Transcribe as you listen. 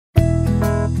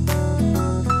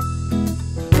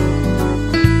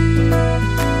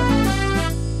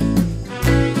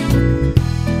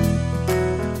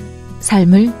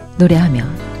삶을 노래하며.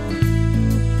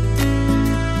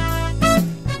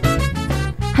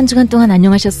 한 주간 동안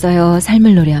안녕하셨어요.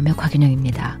 삶을 노래하며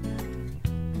곽윤영입니다.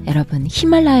 여러분,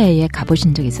 히말라야에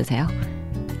가보신 적 있으세요?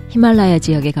 히말라야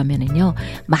지역에 가면은요,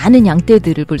 많은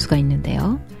양떼들을 볼 수가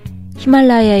있는데요.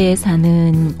 히말라야에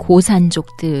사는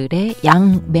고산족들의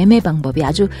양 매매 방법이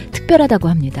아주 특별하다고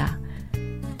합니다.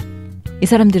 이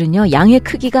사람들은요, 양의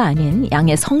크기가 아닌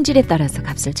양의 성질에 따라서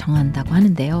값을 정한다고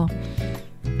하는데요.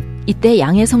 이때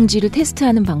양의 성질을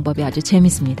테스트하는 방법이 아주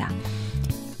재밌습니다.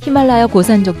 히말라야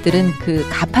고산족들은 그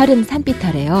가파른 산빛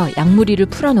아래요, 양무리를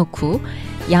풀어놓고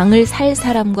양을 살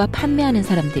사람과 판매하는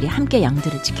사람들이 함께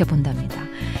양들을 지켜본답니다.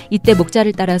 이때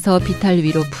목자를 따라서 비탈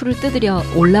위로 풀을 뜯으려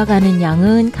올라가는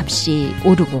양은 값이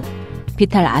오르고,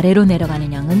 비탈 아래로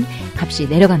내려가는 양은 값이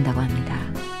내려간다고 합니다.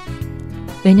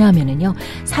 왜냐하면은요,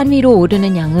 산 위로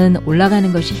오르는 양은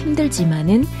올라가는 것이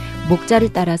힘들지만은 목자를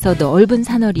따라서 넓은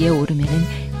산허리에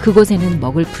오르면은 그곳에는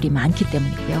먹을 풀이 많기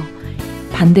때문이고요.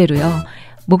 반대로요,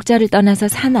 목자를 떠나서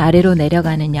산 아래로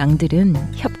내려가는 양들은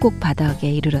협곡 바닥에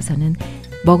이르러서는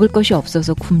먹을 것이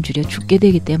없어서 굶주려 죽게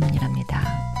되기 때문이랍니다.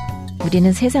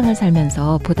 우리는 세상을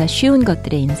살면서 보다 쉬운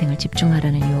것들에 인생을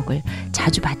집중하라는 유혹을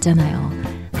자주 받잖아요.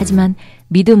 하지만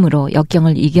믿음으로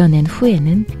역경을 이겨낸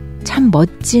후에는 참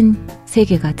멋진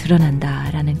세계가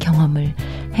드러난다라는 경험을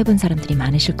해본 사람들이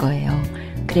많으실 거예요.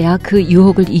 그래야 그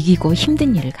유혹을 이기고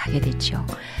힘든 일을 가게 되죠.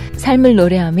 삶을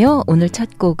노래하며 오늘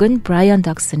첫 곡은 브라이언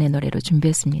덕슨의 노래로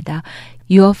준비했습니다.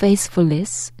 Your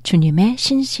Faithfulness, 주님의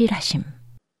신실하심.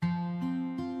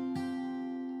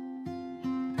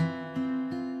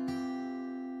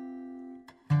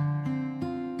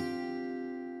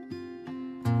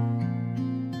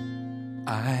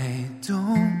 I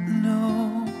don't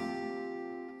know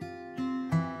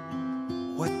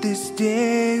what this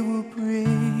day will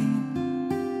bring.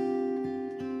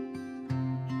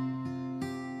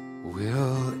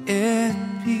 Will it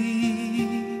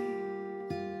be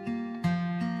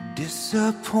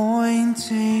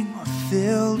disappointing or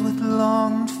filled with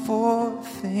longed for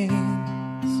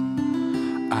things?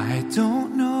 I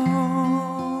don't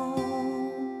know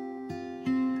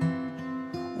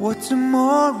what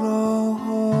tomorrow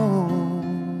holds.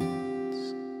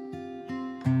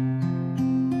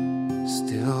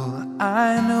 Still,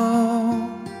 I know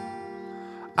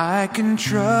I can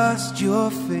trust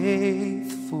your faithfulness.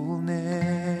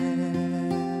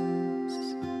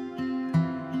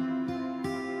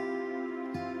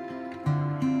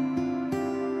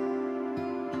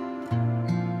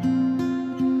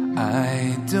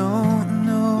 I don't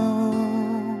know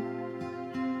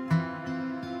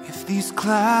if these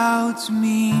clouds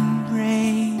mean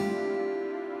rain.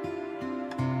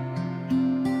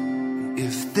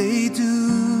 If they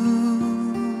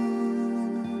do,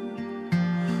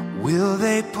 will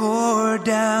they pour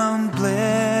down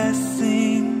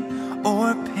blessing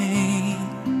or pain?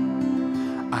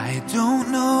 I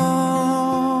don't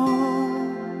know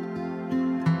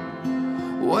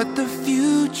what the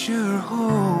future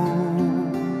holds.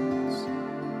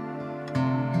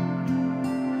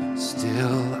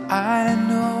 Still, I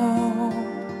know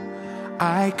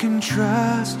I can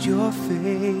trust your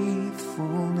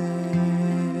faithfulness.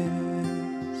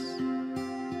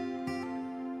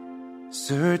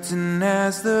 Certain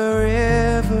as the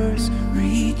rivers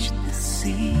reach the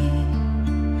sea,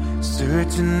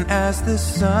 certain as the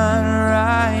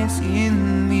sunrise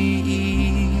in the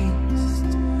east,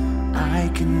 I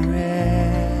can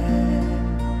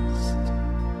rest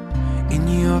in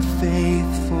your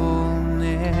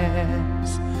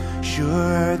faithfulness.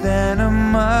 Surer than a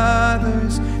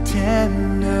mother's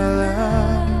tender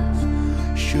love,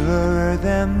 surer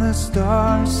than the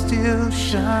stars still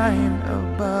shine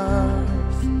above,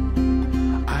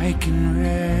 I can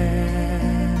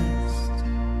rest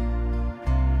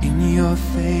in your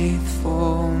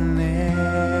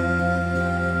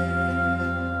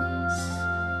faithfulness.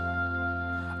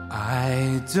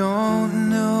 I don't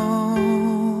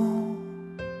know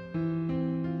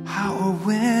how or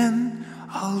when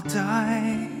I'll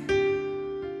die.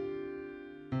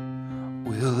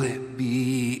 Will it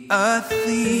be a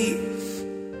thief,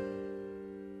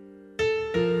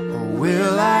 or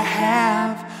will I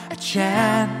have a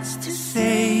chance to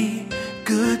say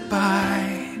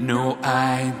goodbye? No,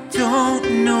 I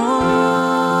don't know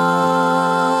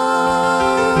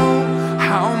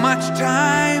how much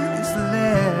time is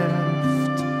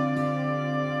left,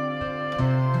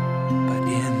 but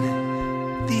in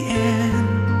the end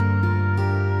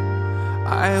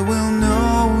I will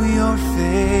know your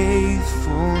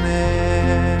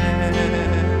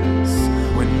faithfulness.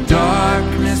 When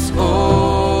darkness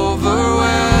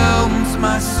overwhelms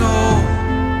my soul,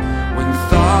 when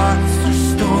thoughts are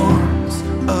storms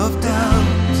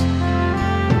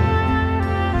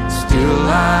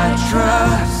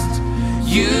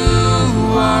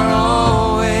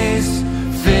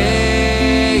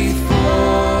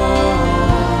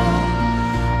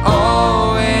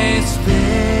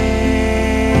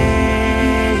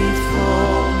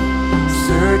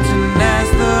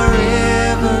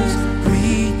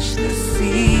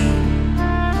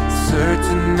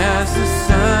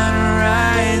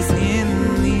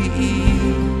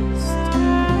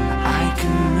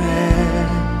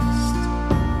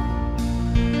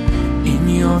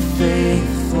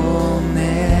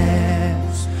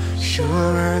faithfulness,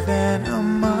 surer than a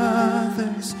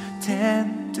mother's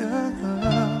tender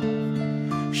love,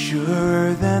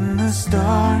 surer than the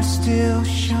stars still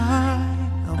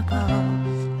shine above.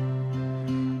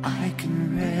 I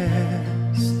can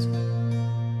rest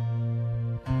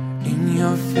in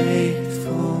your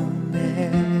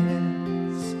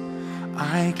faithfulness.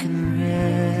 I can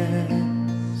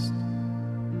rest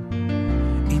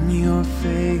in your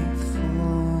faithfulness.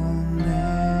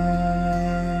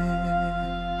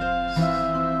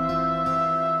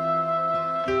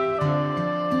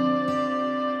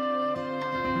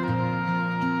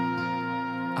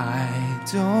 I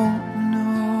don't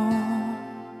know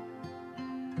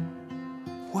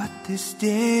what this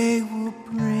day will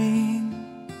bring.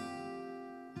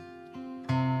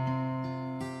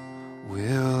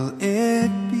 Will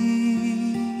it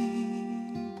be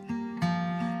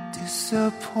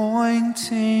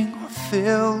disappointing or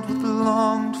filled with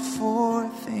longed for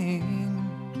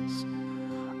things?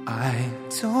 I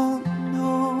don't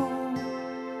know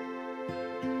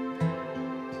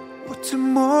what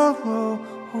tomorrow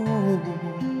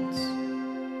holds.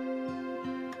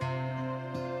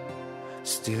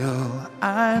 Still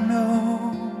I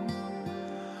know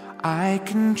I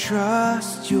can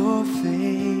trust your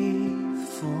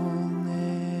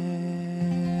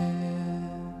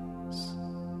faithfulness.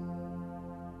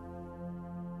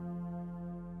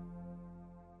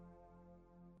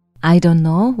 I don't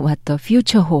know what the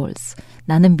future holds.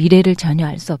 나는 미래를 전혀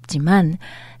알 수 없지만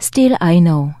Still I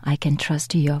know I can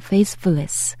trust your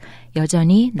faithfulness.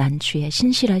 여전히 난 주의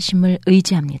신실하심을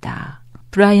의지합니다.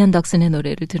 브라이언 덕슨의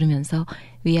노래를 들으면서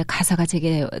위에 가사가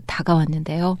제게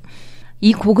다가왔는데요.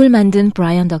 이 곡을 만든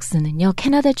브라이언 덕슨은요,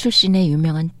 캐나다 출신의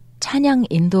유명한 찬양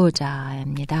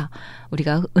인도자입니다.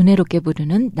 우리가 은혜롭게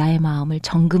부르는 나의 마음을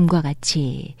정금과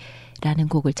같이 라는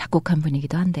곡을 작곡한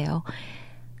분이기도 한데요.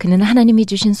 그는 하나님이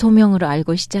주신 소명으로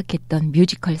알고 시작했던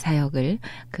뮤지컬 사역을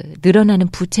늘어나는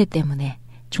부채 때문에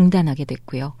중단하게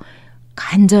됐고요.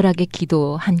 간절하게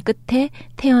기도한 끝에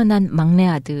태어난 막내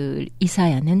아들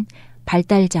이사야는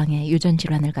발달장애 유전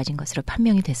질환을 가진 것으로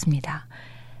판명이 됐습니다.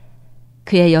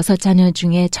 그의 6자녀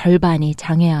중에 절반이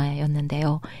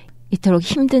장애아였는데요. 이토록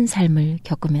힘든 삶을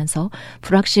겪으면서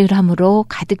불확실함으로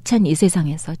가득 찬 이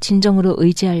세상에서 진정으로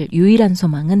의지할 유일한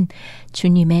소망은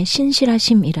주님의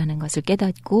신실하심이라는 것을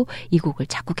깨닫고 이 곡을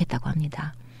작곡했다고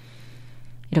합니다.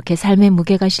 이렇게 삶의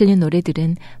무게가 실린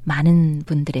노래들은 많은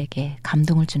분들에게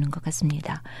감동을 주는 것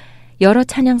같습니다. 여러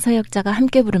찬양 사역자가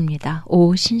함께 부릅니다.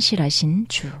 오 신실하신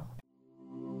주.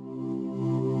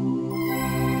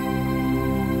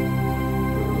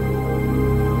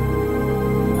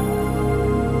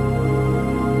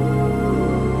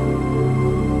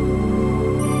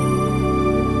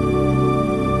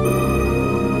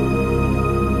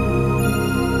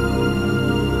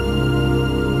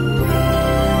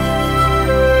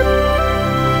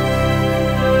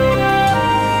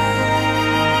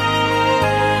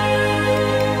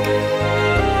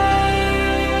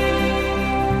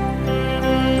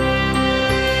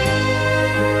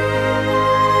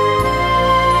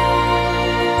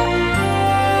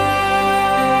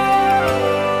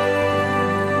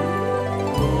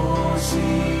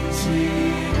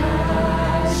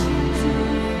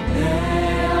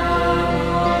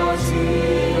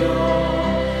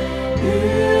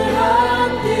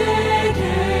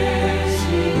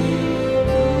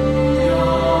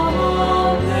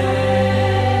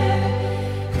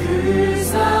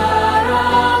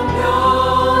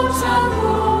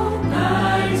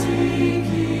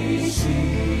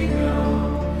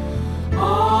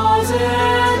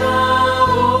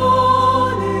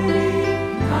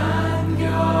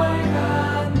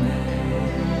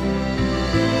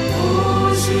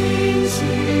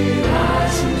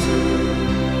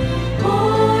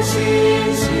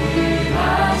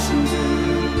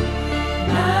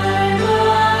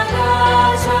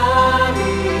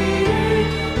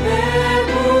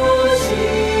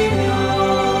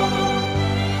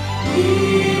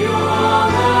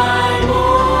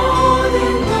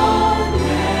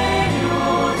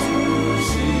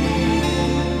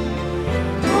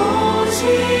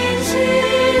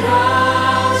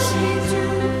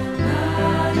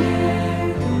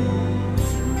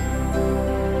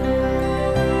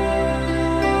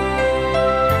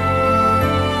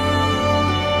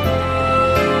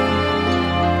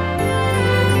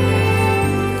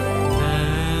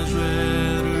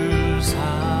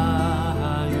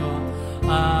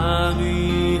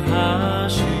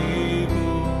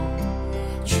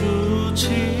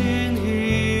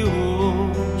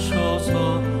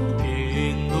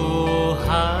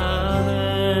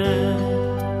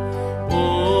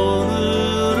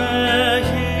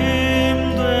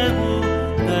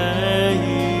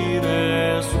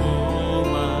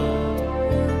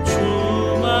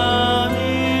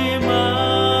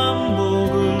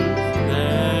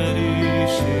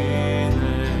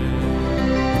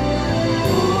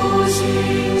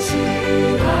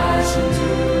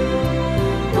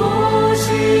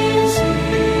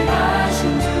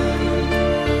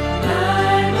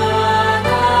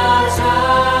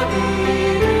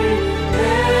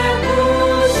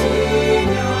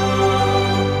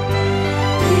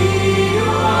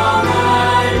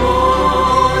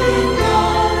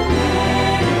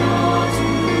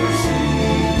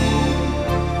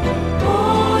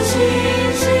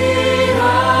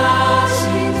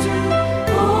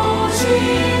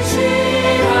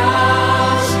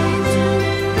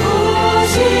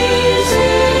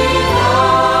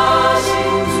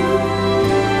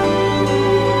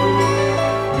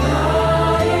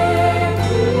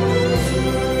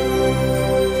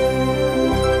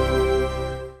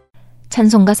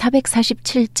 찬송가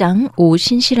 447장 오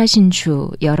신실하신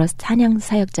주 여러 찬양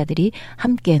사역자들이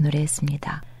함께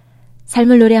노래했습니다.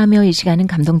 삶을 노래하며 이 시간은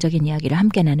감동적인 이야기를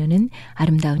함께 나누는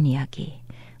아름다운 이야기,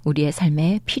 우리의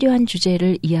삶에 필요한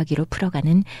주제를 이야기로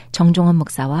풀어가는 정종원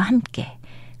목사와 함께,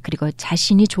 그리고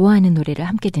자신이 좋아하는 노래를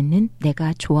함께 듣는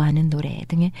내가 좋아하는 노래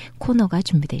등의 코너가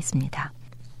준비되어 있습니다.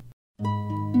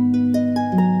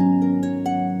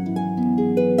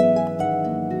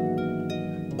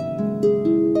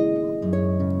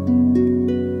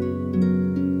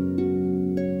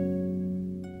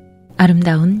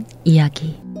 아름다운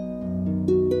이야기.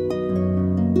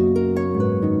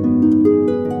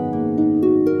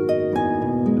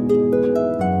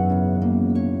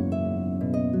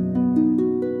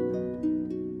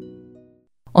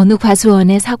 어느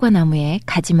과수원의 사과나무에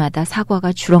가지마다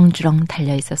사과가 주렁주렁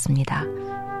달려 있었습니다.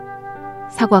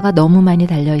 사과가 너무 많이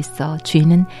달려 있어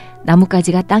주인은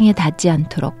나뭇가지가 땅에 닿지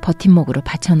않도록 버팀목으로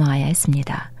받쳐놓아야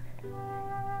했습니다.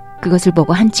 그것을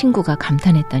보고 한 친구가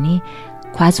감탄했더니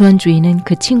과수원 주인은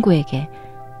그 친구에게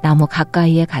나무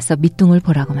가까이에 가서 밑둥을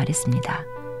보라고 말했습니다.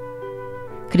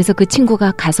 그래서 그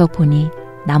친구가 가서 보니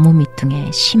나무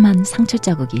밑둥에 심한 상처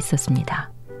자국이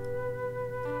있었습니다.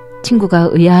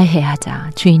 친구가 의아해하자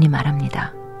주인이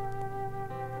말합니다.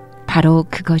 바로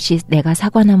그것이 내가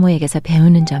사과나무에게서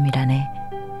배우는 점이라네.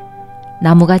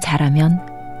 나무가 자라면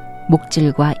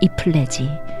목질과 잎을 내지.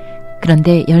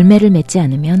 그런데 열매를 맺지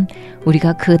않으면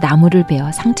우리가 그 나무를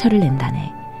베어 상처를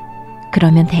낸다네.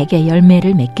 그러면 대개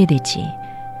열매를 맺게 되지.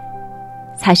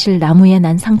 사실 나무에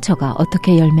난 상처가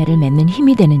어떻게 열매를 맺는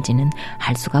힘이 되는지는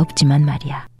알 수가 없지만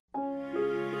말이야.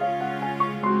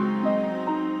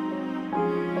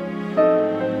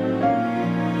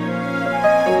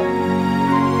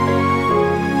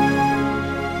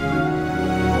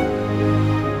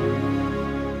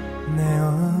 내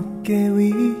어깨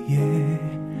위에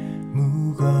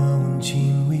무거운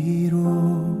짐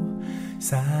위로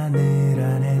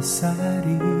싸늘한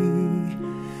햇살이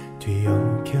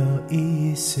뒤엉켜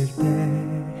있을 때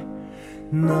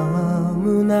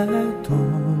너무나도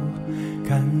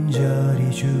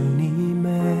간절히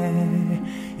주님의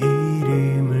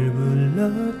이름을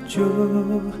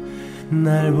불렀죠.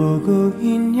 날 보고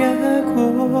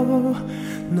있냐고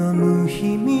너무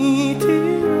힘이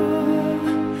들어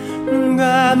눈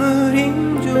감을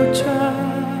힘조차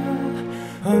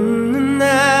없는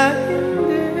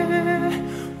나인데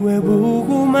왜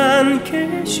보고만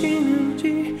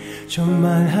계시는지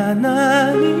정말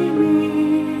하나님이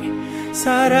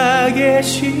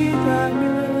살아계시다면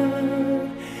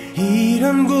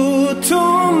이런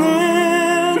고통은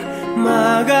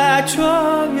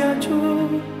막아줘야죠.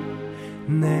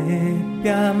 내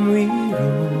뺨 위로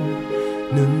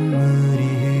눈물이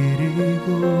흐르고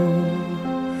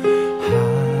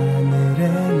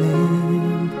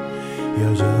하늘에는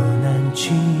여전한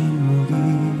침묵이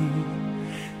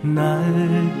날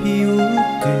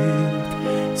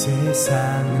비웃듯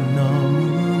세상은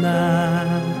너무나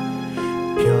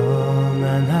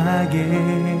평안하게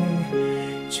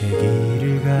제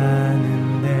길을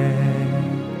가는데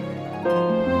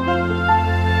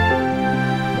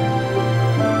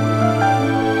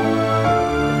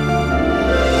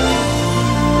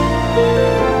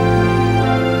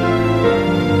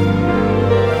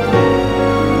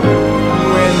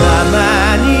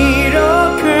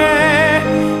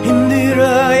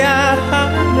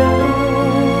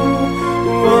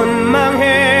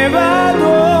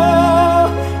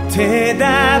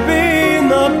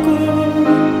대답은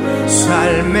없고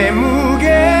삶의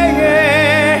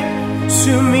무게에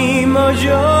숨이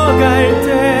멎어갈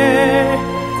때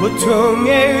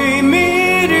고통의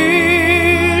의미를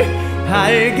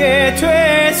알게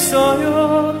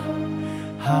됐어요.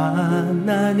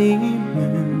 하나님은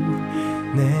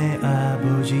내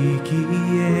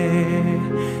아버지기에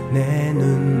내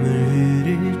눈물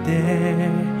흐를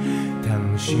때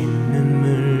당신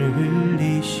눈물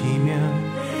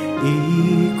흘리시면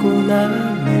이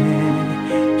고난의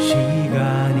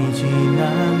시간이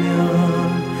지나면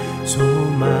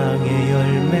소망의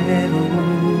열매로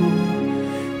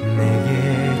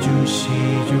내게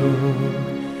주시죠.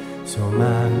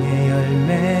 소망의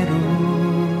열매로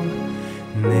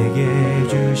내게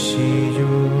주시죠.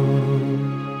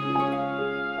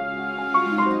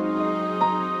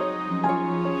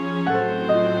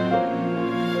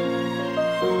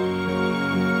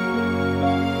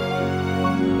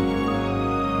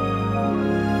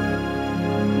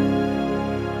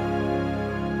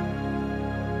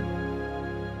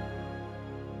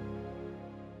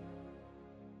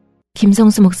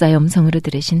 김성수 목사의 음성으로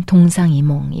들으신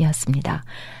동상이몽이었습니다.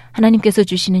 하나님께서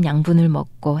주시는 양분을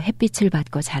먹고 햇빛을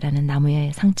받고 자라는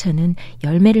나무의 상처는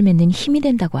열매를 맺는 힘이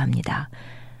된다고 합니다.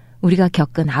 우리가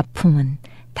겪은 아픔은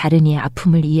다른 이의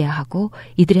아픔을 이해하고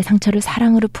이들의 상처를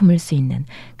사랑으로 품을 수 있는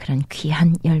그런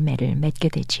귀한 열매를 맺게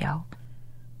되지요.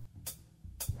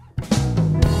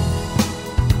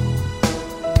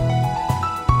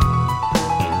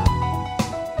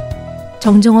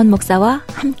 정정원 목사와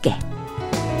함께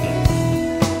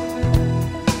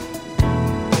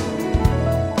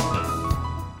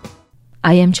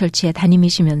I.M. 철치의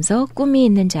담임이시면서 꿈이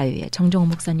있는 자유의 정정원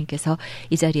목사님께서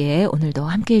이 자리에 오늘도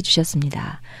함께해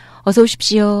주셨습니다. 어서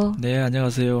오십시오. 네,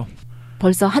 안녕하세요.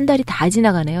 벌써 한 달이 다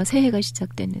지나가네요. 새해가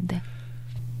시작됐는데.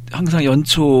 항상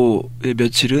연초의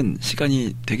며칠은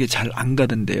시간이 되게 잘 안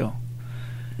가던데요.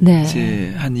 네.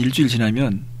 이제 한 일주일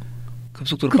지나면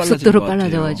급속도로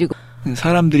빨라져가지고.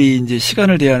 사람들이 이제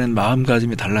시간을 대하는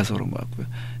마음가짐이 달라서 그런 것 같고요.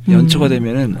 연초가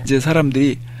되면은 이제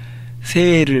사람들이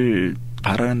새해를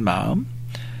바라는 마음,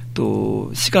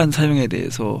 또 시간 사용에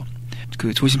대해서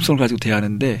그 조심성을 가지고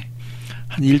대하는데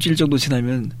한 일주일 정도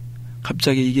지나면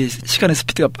갑자기 이게 시간의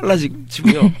스피드가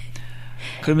빨라지고요.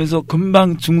 그러면서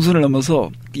금방 중순을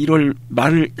넘어서 1월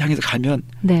말을 향해서 가면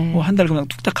네. 한 달 그냥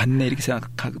뚝딱 갔네 이렇게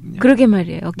생각하거든요. 그러게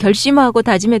말이에요. 결심하고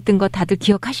다짐했던 거 다들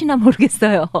기억하시나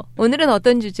모르겠어요. 오늘은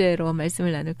어떤 주제로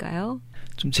말씀을 나눌까요?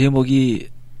 좀 제목이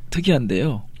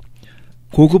특이한데요.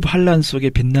 고급 환란 속에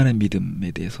빛나는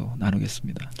믿음에 대해서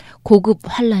나누겠습니다. 고급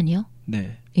환란이요?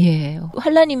 네. 예.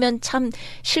 환란이면 참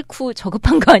싫고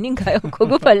저급한 거 아닌가요?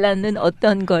 고급 환란은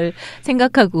어떤 걸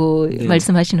생각하고 네.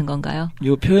 말씀하시는 건가요?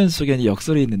 이 표현 속에는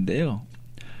역설이 있는데요.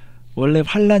 원래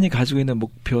환란이 가지고 있는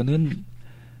목표는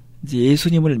이제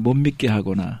예수님을 못 믿게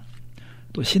하거나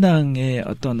또 신앙의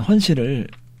어떤 헌신을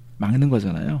막는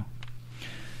거잖아요.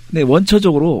 근데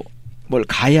원초적으로 뭘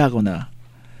가해하거나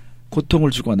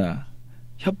고통을 주거나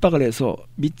협박을 해서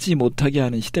믿지 못하게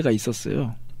하는 시대가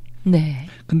있었어요. 네.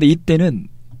 근데 이때는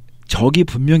적이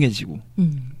분명해지고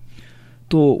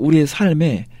또 우리의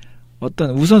삶에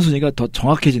어떤 우선순위가 더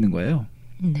정확해지는 거예요.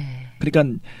 네.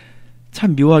 그러니까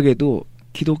참 묘하게도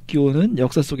기독교는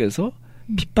역사 속에서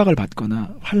핍박을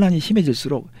받거나 환란이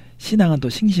심해질수록 신앙은 더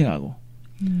싱싱하고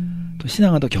또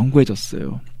신앙은 더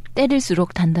견고해졌어요.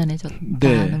 때릴수록 단단해졌다는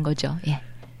네. 거죠. 예.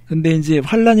 근데 이제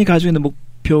환란이 가지고 있는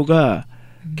목표가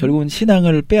결국은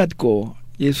신앙을 빼앗고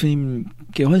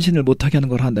예수님께 헌신을 못하게 하는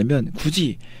걸 한다면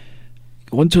굳이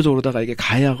원초적으로다가 이게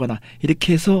가해하거나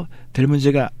이렇게 해서 될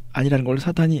문제가 아니라는 걸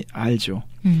사탄이 알죠.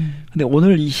 근데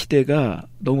오늘 이 시대가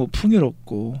너무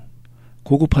풍요롭고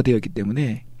고급화되어 있기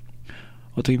때문에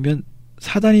어떻게 보면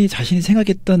사단이 자신이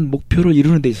생각했던 목표를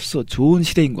이루는 데 있어서 좋은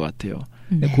시대인 것 같아요.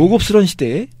 네. 고급스러운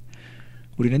시대에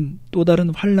우리는 또 다른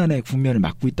환란의 국면을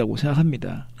맞고 있다고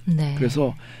생각합니다. 네.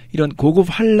 그래서 이런 고급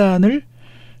환란을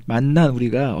만난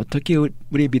우리가 어떻게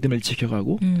우리의 믿음을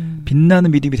지켜가고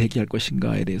빛나는 믿음이 되게 할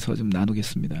것인가에 대해서 좀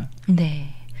나누겠습니다.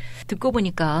 네. 듣고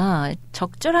보니까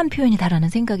적절한 표현이다라는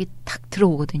생각이 탁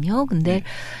들어오거든요. 근데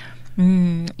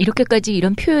이렇게까지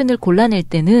이런 표현을 골라낼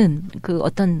때는 그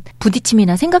어떤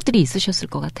부딪힘이나 생각들이 있으셨을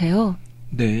것 같아요.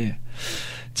 네.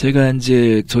 제가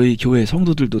이제 저희 교회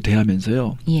성도들도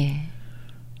대하면서요. 예.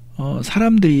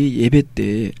 사람들이 예배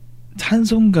때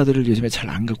찬송가들을 요즘에 잘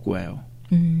안 갖고 와요.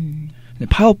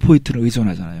 파워포인트를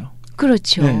의존하잖아요.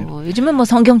 그렇죠. 네. 요즘은 뭐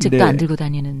성경책도 네. 안 들고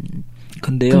다니는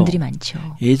근데요, 분들이 많죠.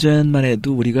 예전만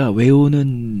해도 우리가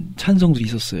외우는 찬송들이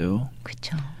있었어요.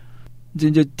 그렇죠.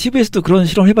 이제 TV에서도 그런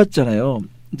실험을 해봤잖아요.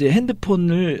 이제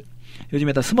핸드폰을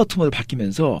요즘에 다 스마트폰으로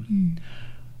바뀌면서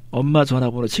엄마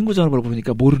전화번호, 친구 전화번호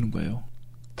보니까 모르는 거예요.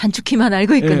 단축키만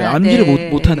알고 있구나. 네, 암기를 네.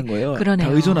 못 하는 거예요. 그러네요.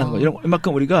 다 의존하는 거예요.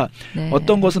 이만큼 우리가 네.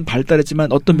 어떤 것은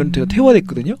발달했지만 어떤 면은 되게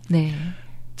퇴화됐거든요. 네.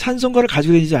 찬송가를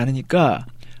가지고 다니지 않으니까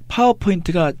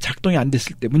파워포인트가 작동이 안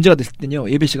됐을 때, 문제가 됐을 때는요,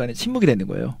 예배 시간에 침묵이 되는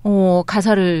거예요.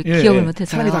 가사를 기억을 못해서.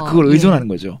 사람이 다 그걸 의존하는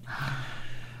거죠.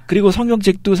 그리고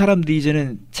성경책도 사람들이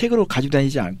이제는 책으로 가지고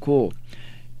다니지 않고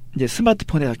이제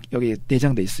스마트폰에 여기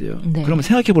내장돼 있어요. 네. 그러면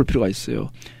생각해 볼 필요가 있어요.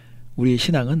 우리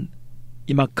신앙은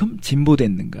이만큼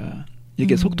진보됐는가?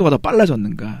 이게 속도가 더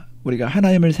빨라졌는가? 우리가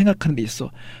하나님을 생각하는 데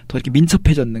있어 더 이렇게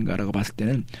민첩해졌는가라고 봤을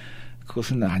때는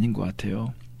그것은 아닌 것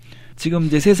같아요. 지금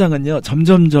이제 세상은요,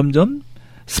 점점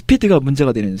스피드가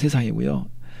문제가 되는 세상이고요.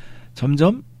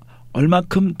 점점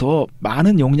얼마큼 더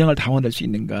많은 용량을 담아낼 수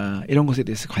있는가, 이런 것에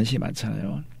대해서 관심이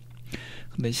많잖아요.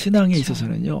 근데 신앙에 그렇죠.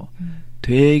 있어서는요,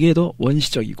 되게 더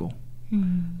원시적이고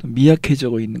또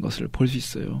미약해져 있는 것을 볼 수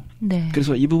있어요. 네.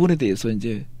 그래서 이 부분에 대해서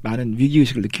이제 많은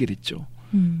위기의식을 느끼게 됐죠.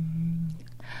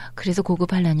 그래서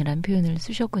고급 환란이라는 표현을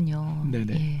쓰셨군요.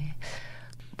 네네. 예.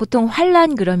 보통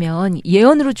환란 그러면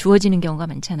예언으로 주어지는 경우가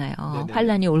많잖아요. 네네.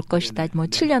 환란이 올 것이다. 뭐 네.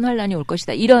 7년 환란이 올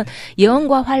것이다. 이런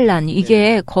예언과 환란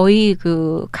이게 거의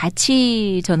그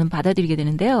같이 저는 받아들이게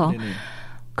되는데요. 네네.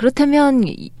 그렇다면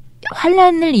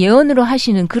환란을 예언으로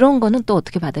하시는 그런 거는 또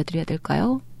어떻게 받아들여야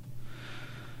될까요?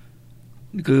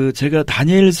 그 제가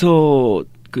다니엘서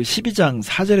그 12장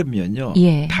 4절에 보면요.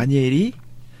 예. 다니엘이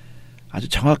아주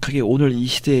정확하게 오늘 이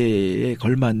시대에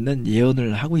걸맞는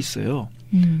예언을 하고 있어요.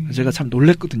 제가 참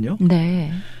놀랬거든요.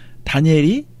 네.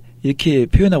 다니엘이 이렇게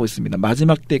표현하고 있습니다.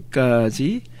 마지막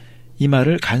때까지 이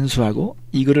말을 간수하고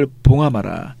이 글을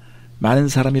봉함하라. 많은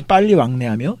사람이 빨리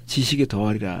왕래하며 지식이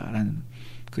더하리라라는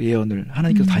그 예언을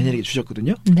하나님께서 다니엘에게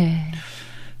주셨거든요. 네.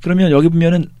 그러면 여기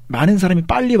보면은 많은 사람이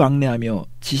빨리 왕래하며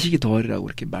지식이 더하리라고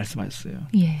이렇게 말씀하셨어요.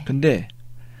 예. 근데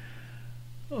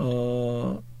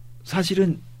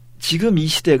사실은 지금 이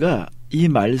시대가 이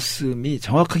말씀이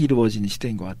정확하게 이루어지는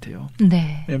시대인 것 같아요.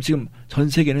 네. 왜냐하면 지금 전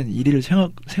세계는 일일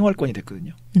생활권이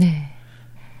됐거든요. 네.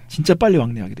 진짜 빨리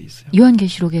왕래하게 돼 있어요.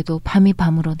 요한계시록에도 밤이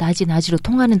밤으로 낮이 낮으로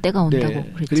통하는 때가 온다고 네.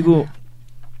 그랬잖아요. 그리고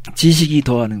지식이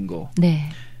더하는 거. 네.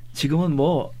 지금은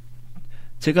뭐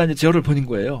제가 이제 제어를 보는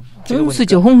거예요. 제가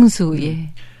홍수죠, 보니까, 홍수.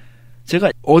 예.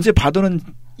 제가 어제 받아놓은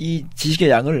이 지식의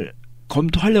양을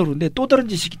검토하려고 그러는데 또 다른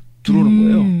지식이 들어오는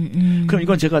거예요. 그럼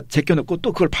이건 제가 제껴놓고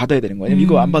또 그걸 받아야 되는 거예요.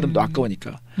 이거 안 받으면 또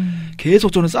아까우니까.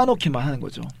 계속 저는 쌓아놓기만 하는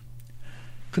거죠.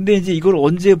 근데 이제 이걸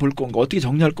언제 볼 건가, 어떻게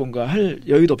정리할 건가 할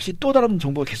여유도 없이 또 다른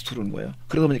정보가 계속 들어오는 거예요.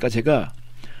 그러다 보니까 제가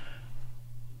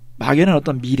막연한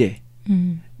어떤 미래,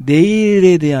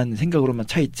 내일에 대한 생각으로만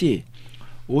차 있지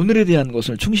오늘에 대한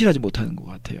것을 충실하지 못하는 것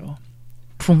같아요.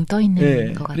 붕 떠 있는 네.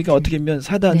 것 같아요. 그러니까 어떻게 보면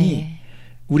사단이 네.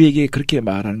 우리에게 그렇게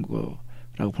말하는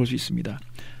거라고 볼 수 있습니다.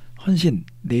 헌신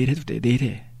내일 해도 돼. 내일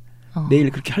해. 내일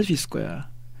그렇게 할 수 있을 거야.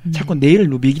 네. 자꾸 내일을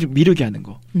미루게 하는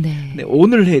거. 네. 근데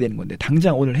오늘 해야 되는 건데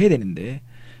당장 오늘 해야 되는데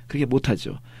그게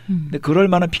못하죠. 근데 그럴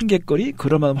만한 핑계거리,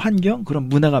 그럴 만한 환경, 그런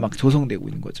문화가 막 조성되고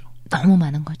있는 거죠. 너무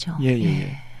많은 거죠.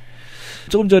 예.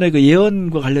 조금 전에 그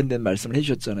예언과 관련된 말씀을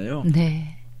해주셨잖아요.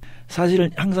 네. 사실은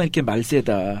항상 이렇게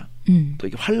말세다, 또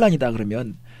이게 환란이다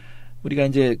그러면 우리가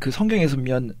이제 그 성경에서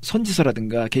보면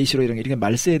선지서라든가 계시록 이런 게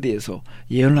말세에 대해서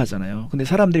예언을 하잖아요. 근데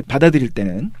사람들이 받아들일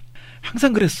때는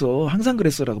항상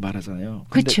그랬어라고 말하잖아요.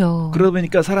 그렇죠. 그러다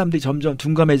보니까 사람들이 점점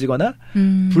둔감해지거나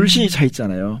불신이 차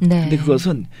있잖아요. 네. 근데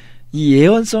그것은 이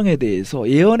예언성에 대해서,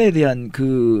 예언에 대한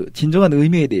그 진정한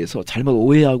의미에 대해서 잘못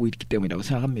오해하고 있기 때문이라고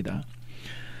생각합니다.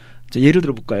 예를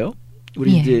들어 볼까요?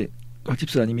 우리 예. 이제 곽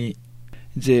집사님이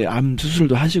이제 암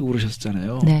수술도 하시고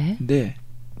그러셨잖아요. 네. 근데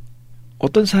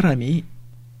어떤 사람이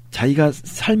자기가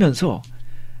살면서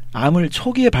암을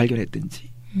초기에 발견했든지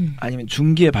아니면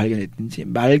중기에 발견했든지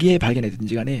말기에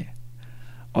발견했든지 간에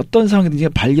어떤 상황이든지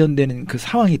발견되는 그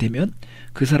상황이 되면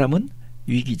그 사람은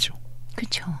위기죠.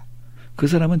 그렇죠. 그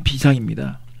사람은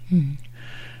비상입니다.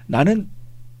 나는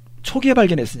초기에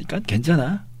발견했으니까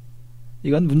괜찮아.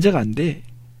 이건 문제가 안 돼.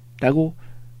 라고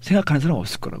생각하는 사람은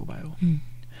없을 거라고 봐요.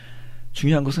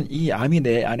 중요한 것은 이 암이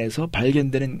내 안에서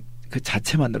발견되는 그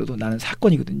자체만으로도 나는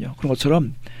사건이거든요. 그런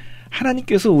것처럼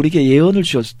하나님께서 우리에게 예언을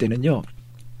주셨을 때는요,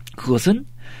 그것은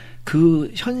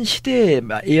그 현 시대에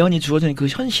예언이 주어지는 그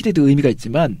현 시대에도 의미가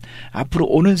있지만 앞으로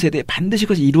오는 세대에 반드시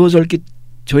그것이 이루어져야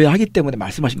하기 때문에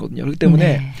말씀하신 거거든요. 그렇기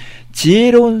때문에 네.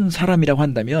 지혜로운 사람이라고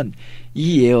한다면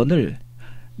이 예언을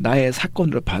나의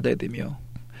사건으로 받아야 되며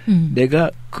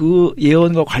내가 그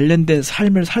예언과 관련된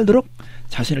삶을 살도록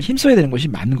자신을 힘써야 되는 것이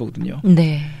맞는 거거든요.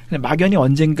 네. 그냥 막연히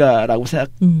언젠가라고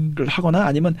생각을 하거나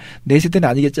아니면 내 세대는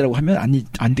아니겠지라고 하면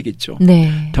안 되겠죠.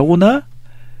 네. 더구나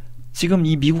지금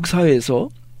이 미국 사회에서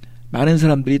많은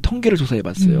사람들이 통계를 조사해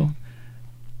봤어요.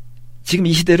 지금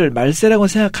이 시대를 말세라고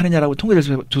생각하느냐라고 통계를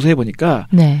조사해 보니까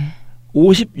네.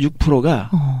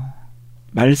 56%가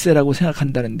말세라고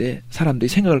생각한다는데 사람들이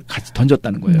생각을 같이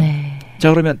던졌다는 거예요. 네. 자,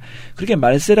 그러면 그렇게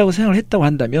말세라고 생각을 했다고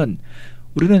한다면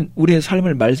우리는 우리의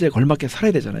삶을 말세에 걸맞게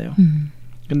살아야 되잖아요.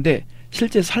 그런데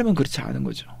실제 삶은 그렇지 않은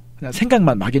거죠. 그냥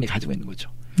생각만 막연히 가지고 있는 거죠.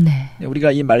 네.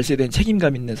 우리가 이 말세에 대한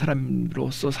책임감 있는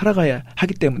사람으로서 살아가야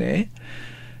하기 때문에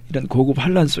이런 고급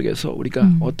환란 속에서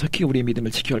우리가 어떻게 우리의 믿음을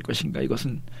지켜야 할 것인가,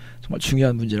 이것은 정말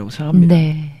중요한 문제라고 생각합니다.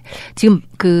 네. 지금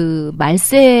그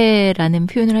말세라는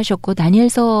표현을 하셨고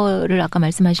다니엘서를 아까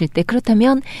말씀하실 때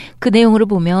그렇다면 그 내용으로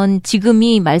보면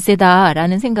지금이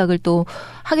말세다라는 생각을 또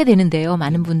하게 되는데요.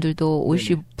 많은 분들도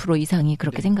 50% 이상이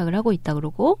그렇게 네. 생각을 하고 있다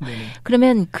그러고 네네.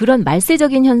 그러면 그런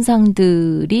말세적인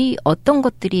현상들이 어떤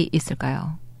것들이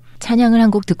있을까요? 찬양을 한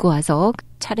곡 듣고 와서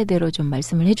차례대로 좀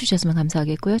말씀을 해주셨으면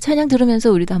감사하겠고요. 찬양 들으면서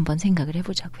우리도 한번 생각을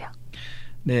해보자고요.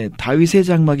 네, 다윗의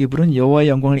장막이 부른 여호와의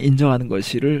영광을 인정하는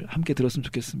것이를 함께 들었으면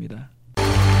좋겠습니다.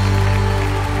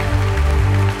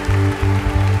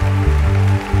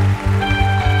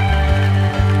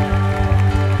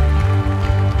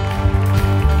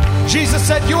 Jesus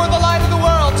said, "You are the light of the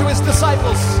world" to his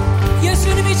disciples.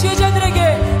 예수님이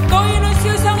제자들에게 너희는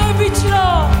세상의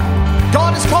빛이라.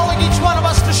 God is calling each one of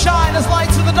us to shine as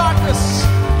lights in the darkness.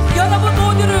 여러분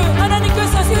모두를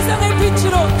하나님께서 세상의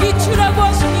빛으로 비추라고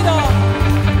하십니다.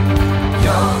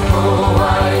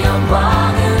 여호와의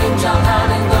영광을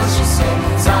인정하는 것이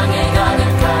세상에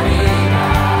가득하리라.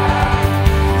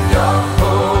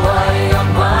 여호와의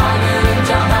영광을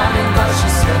인정하는 것이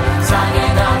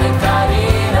세상에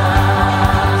가득하리라.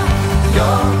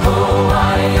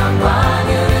 여호와의 영광을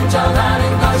인정하는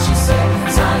것이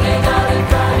세상에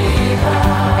가득하리라.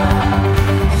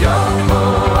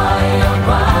 여호와의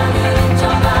영광을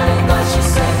인정하는 것이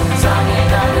세상에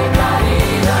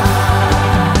가득하리라.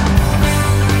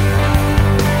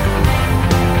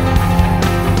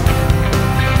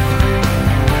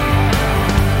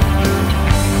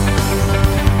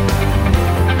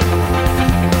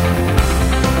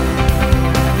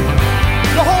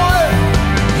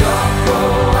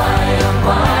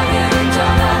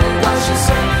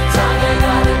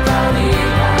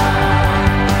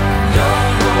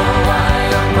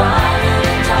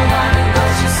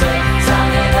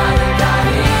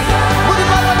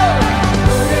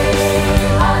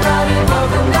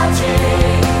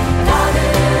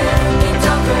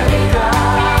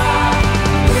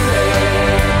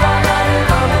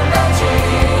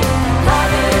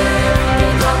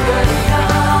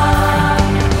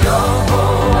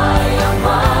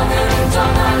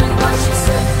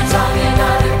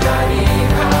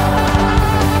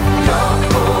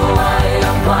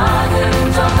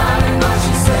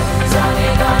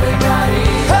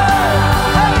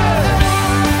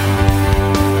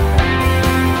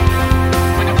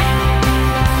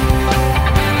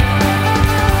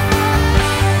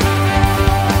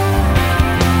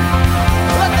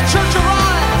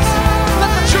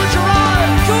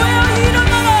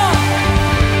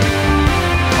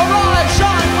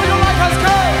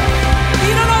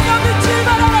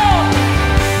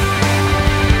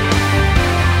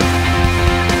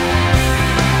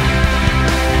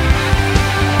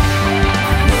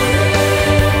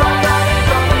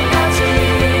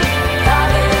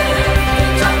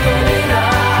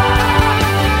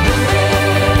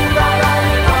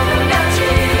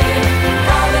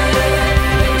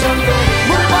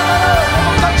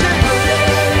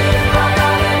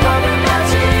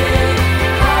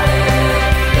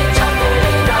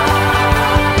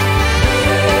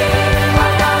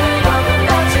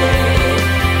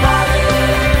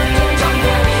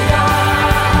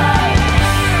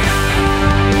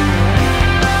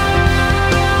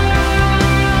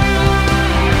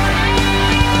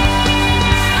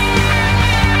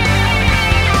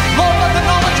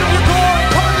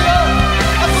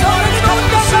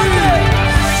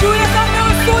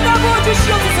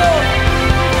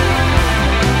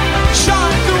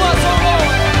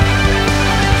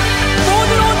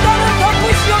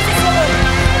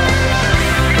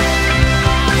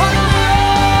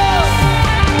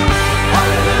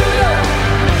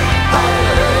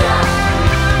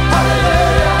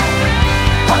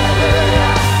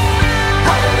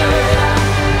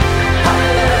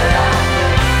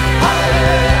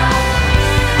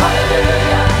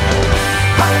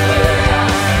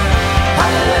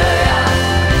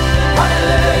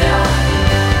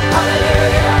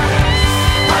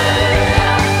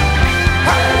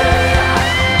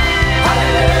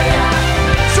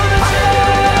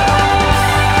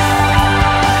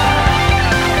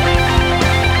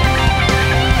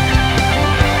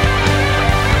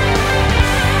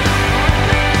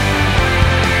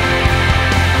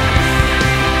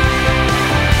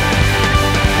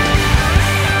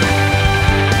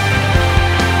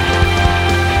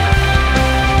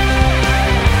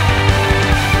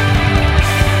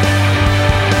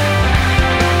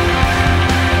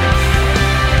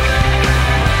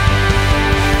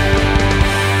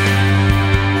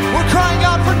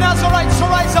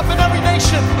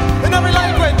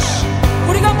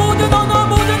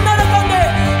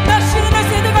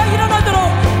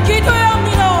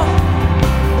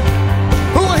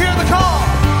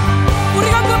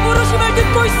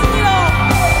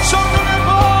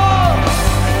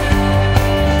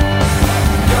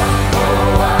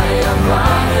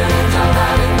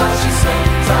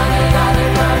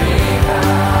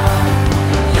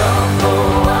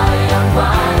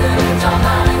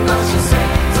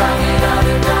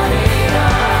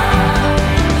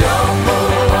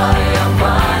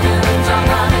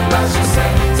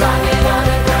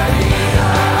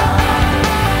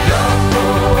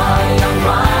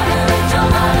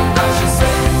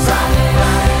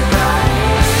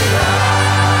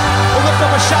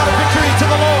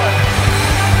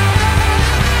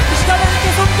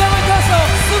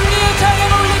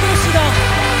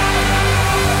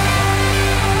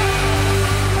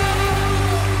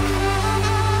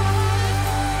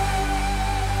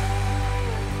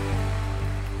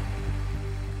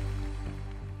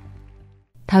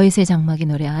 다윗의 장막이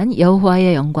노래한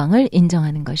여호와의 영광을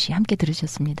인정하는 것이 함께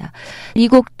들으셨습니다. 이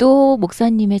곡도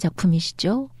목사님의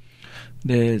작품이시죠?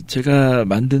 네, 제가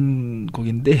만든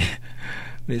곡인데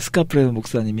스카프레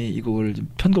목사님이 이 곡을 좀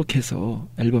편곡해서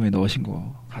앨범에 넣으신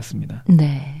것 같습니다.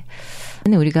 네.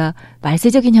 우리가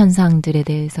말세적인 현상들에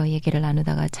대해서 얘기를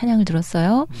나누다가 찬양을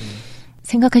들었어요. 네.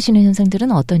 생각하시는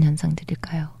현상들은 어떤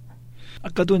현상들일까요?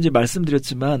 아까도 이제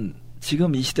말씀드렸지만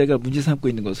지금 이 시대가 문제 삼고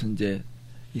있는 것은 이제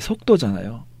이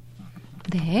속도잖아요.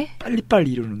 네.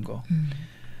 빨리빨리 이루는 거.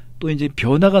 또 이제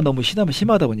변화가 너무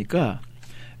심하다 보니까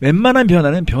웬만한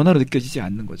변화는 변화로 느껴지지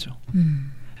않는 거죠.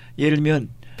 예를 들면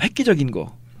획기적인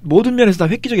거. 모든 면에서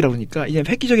다 획기적이라고 하니까 이제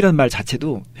획기적이라는 말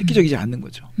자체도 획기적이지 않는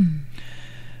거죠.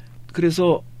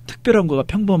 그래서 특별한 거가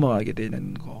평범하게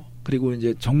되는 거. 그리고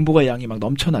이제 정보가 양이 막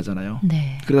넘쳐나잖아요.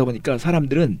 네. 그러다 보니까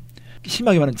사람들은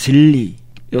심하게 말하는 진리,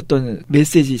 어떤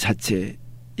메시지 자체,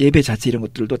 예배 자체 이런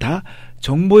것들도 다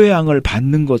정보의 양을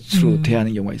받는 것으로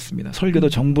대하는 경우가 있습니다. 설교도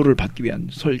정보를 받기 위한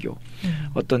설교.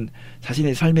 어떤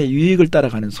자신의 삶의 유익을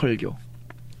따라가는 설교.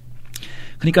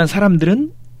 그러니까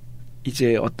사람들은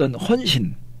이제 어떤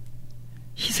헌신,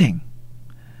 희생,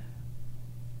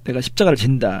 내가 십자가를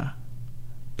진다,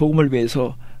 복음을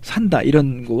위해서 산다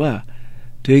이런 거가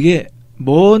되게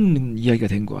먼 이야기가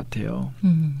된 것 같아요.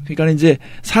 그러니까 이제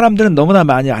사람들은 너무나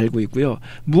많이 알고 있고요.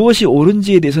 무엇이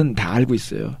옳은지에 대해서는 다 알고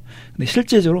있어요. 근데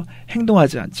실제적으로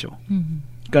행동하지 않죠.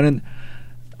 그러니까는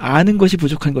아는 것이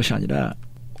부족한 것이 아니라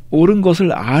옳은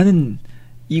것을 아는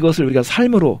이것을 우리가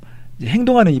삶으로 이제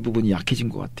행동하는 이 부분이 약해진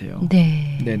것 같아요.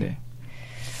 네. 네네.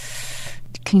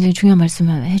 굉장히 중요한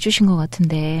말씀을 해주신 것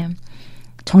같은데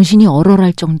정신이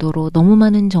얼얼할 정도로 너무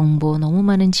많은 정보, 너무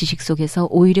많은 지식 속에서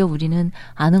오히려 우리는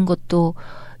아는 것도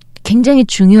굉장히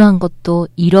중요한 것도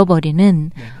잃어버리는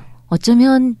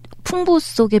어쩌면 풍부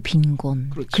속의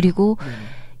빈곤. 그렇죠. 그리고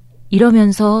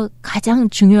이러면서 가장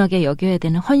중요하게 여겨야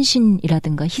되는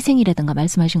헌신이라든가 희생이라든가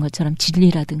말씀하신 것처럼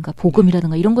진리라든가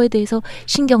복음이라든가 이런 거에 대해서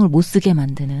신경을 못 쓰게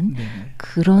만드는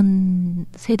그런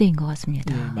세대인 것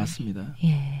같습니다. 네, 맞습니다.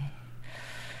 예.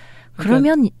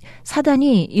 그러면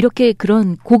사단이 이렇게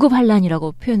그런 고급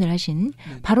환란이라고 표현을 하신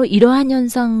바로 이러한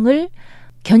현상을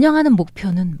겨냥하는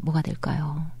목표는 뭐가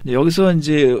될까요? 여기서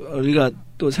이제 우리가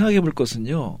또 생각해 볼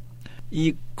것은요.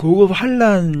 이 고급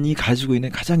환란이 가지고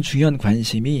있는 가장 중요한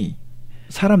관심이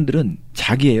사람들은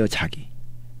자기예요, 자기.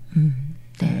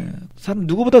 네. 사람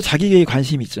누구보다 자기에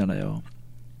관심이 있잖아요.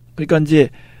 그러니까 이제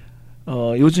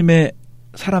요즘에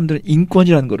사람들은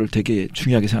인권이라는 거를 되게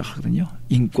중요하게 생각하거든요.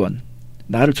 인권.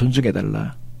 나를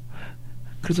존중해달라.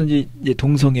 그래서 이제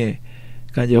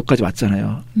동성애가 이제 여기까지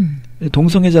왔잖아요.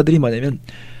 동성애자들이 뭐냐면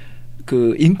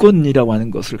그 인권이라고 하는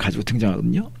것을 가지고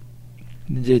등장하거든요.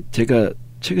 근데 이제 제가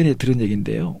최근에 들은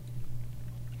얘기인데요.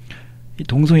 이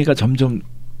동성애가 점점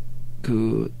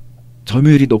그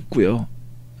점유율이 높고요.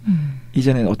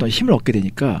 이제는 어떤 힘을 얻게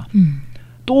되니까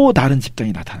또 다른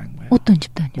집단이 나타나는 거예요. 어떤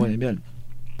집단이요? 뭐냐면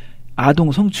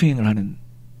아동 성추행을 하는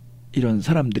이런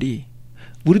사람들이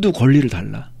우리도 권리를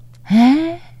달라.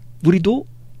 에? 우리도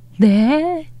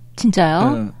네,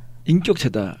 진짜요?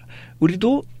 인격체다.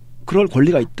 우리도 그럴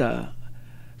권리가 있다.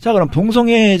 자, 그럼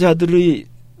동성애자들이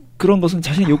그런 것은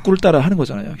자신의 욕구를 따라 하는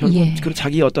거잖아요. 결국 그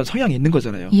자기의 어떤 성향이 있는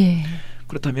거잖아요. 예.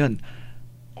 그렇다면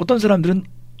어떤 사람들은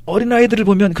어린아이들을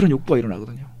보면 그런 욕구가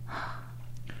일어나거든요.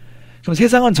 그럼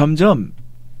세상은 점점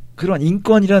그런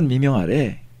인권이라는 미명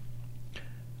아래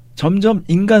점점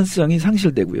인간성이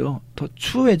상실되고요. 더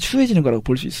추해지는 거라고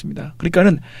볼 수 있습니다.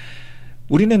 그러니까는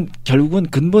우리는 결국은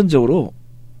근본적으로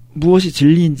무엇이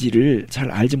진리인지를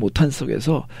잘 알지 못한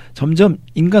속에서 점점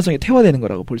인간성이 퇴화되는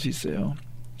거라고 볼 수 있어요.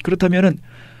 그렇다면은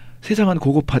세상은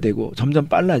고급화되고 점점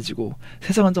빨라지고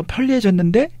세상은 좀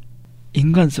편리해졌는데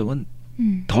인간성은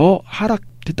더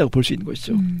하락됐다고 볼 수 있는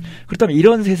것이죠. 그렇다면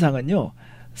이런 세상은요.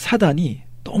 사단이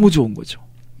너무 좋은 거죠.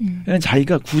 왜냐하면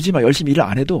자기가 굳이 막 열심히 일을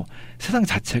안 해도 세상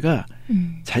자체가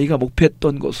자기가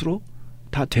목표했던 것으로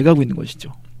다 돼가고 있는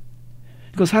것이죠.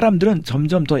 그 사람들은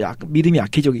점점 더 믿음이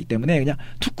약해지기 때문에 그냥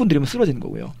툭 건드리면 쓰러지는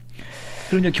거고요.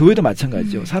 그리고 이제 교회도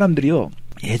마찬가지죠. 사람들이요.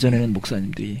 예전에는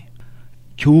목사님들이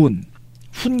교훈,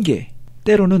 훈계,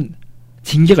 때로는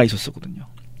징계가 있었거든요.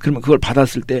 그러면 그걸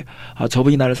받았을 때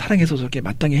저분이 나를 사랑해서 저렇게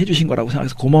마땅히 해주신 거라고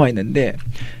생각해서 고마워했는데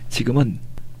지금은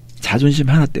자존심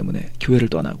하나 때문에 교회를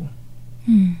떠나고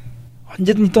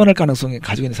언제든지 떠날 가능성이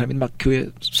가지고 있는 사람이 막 교회에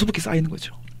수북히 쌓이는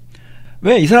거죠.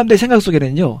 왜? 이 사람들의 생각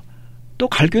속에는요. 또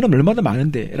갈 교회는 얼마나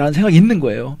많은데 라는 생각이 있는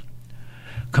거예요.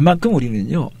 그만큼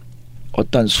우리는요.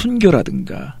 어떤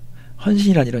순교라든가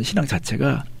헌신이라는 이런 신앙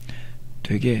자체가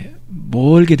되게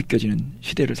멀게 느껴지는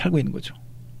시대를 살고 있는 거죠.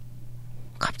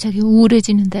 갑자기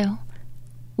우울해지는데요.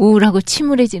 우울하고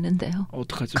침울해지는데요.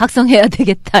 어떡하죠? 각성해야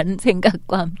되겠다는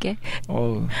생각과 함께.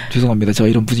 죄송합니다. 제가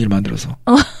이런 분위기를 만들어서.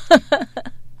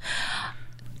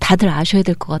 다들 아셔야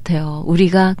될 것 같아요.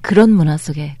 우리가 그런 문화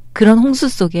속에, 그런 홍수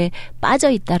속에 빠져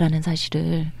있다라는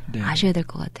사실을 네. 아셔야 될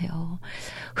것 같아요.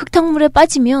 흙탕물에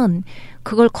빠지면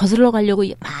그걸 거슬러 가려고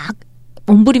막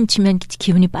몸부림치면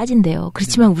기운이 빠진대요.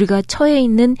 그렇지만 우리가 처해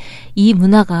있는 이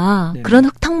문화가 그런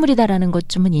흙탕물이다라는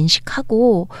것쯤은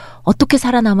인식하고 어떻게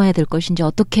살아남아야 될 것인지,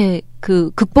 어떻게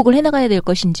그 극복을 해나가야 될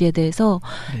것인지에 대해서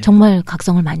정말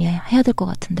각성을 많이 해야 될 것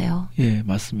같은데요. 예,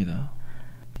 맞습니다.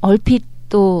 얼핏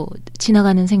또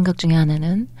지나가는 생각 중에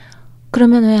하나는,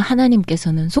 그러면 왜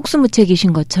하나님께서는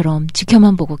속수무책이신 것처럼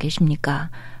지켜만 보고 계십니까?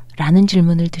 라는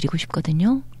질문을 드리고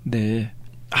싶거든요. 네.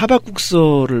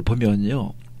 하박국서를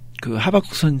보면요. 그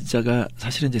하박국 선지자가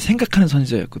사실은 이제 생각하는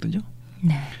선지자였거든요.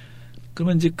 네.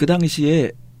 그러면 이제 그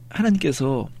당시에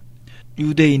하나님께서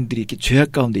유대인들이 이렇게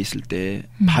죄악 가운데 있을 때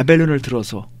바벨론을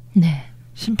들어서 네.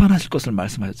 심판하실 것을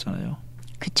말씀하셨잖아요.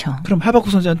 그렇죠. 그럼 하박국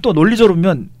선지자는 또 논리적으로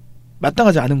보면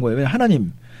마땅하지 않은 거예요. 왜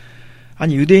하나님,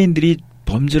 아니 유대인들이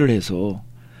범죄를 해서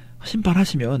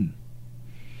심판하시면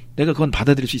내가 그건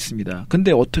받아들일 수 있습니다.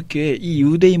 근데 어떻게 이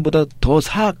유대인보다 더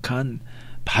사악한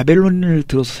바벨론을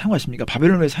들어서 사용하십니까?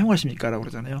 바벨론을 왜 사용하십니까? 라고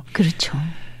그러잖아요. 그렇죠.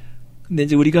 근데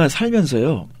이제 우리가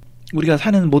살면서요, 우리가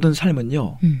사는 모든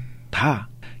삶은요, 다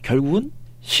결국은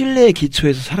신뢰의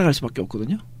기초에서 살아갈 수밖에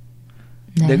없거든요.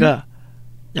 네. 내가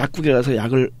약국에 가서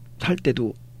약을 살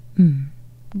때도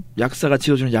약사가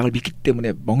지어주는 약을 믿기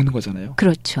때문에 먹는 거잖아요.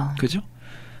 그렇죠. 그죠?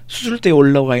 수술대에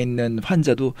올라가 있는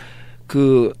환자도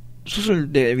그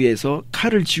수술대 위에서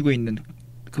칼을 쥐고 있는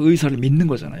그 의사를 믿는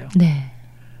거잖아요. 네.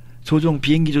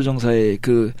 비행기 조종사의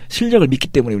그 실력을 믿기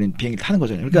때문에 우리는 비행기를 타는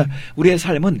거잖아요. 그러니까 우리의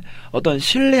삶은 어떤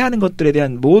신뢰하는 것들에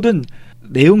대한 모든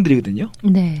내용들이거든요.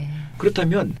 네.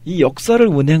 그렇다면 이 역사를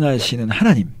운행하시는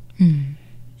하나님,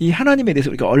 이 하나님에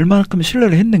대해서 우리가 얼마만큼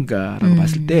신뢰를 했는가라고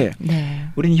봤을 때 네.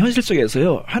 우리는 현실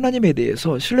속에서요, 하나님에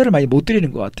대해서 신뢰를 많이 못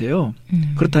드리는 것 같아요.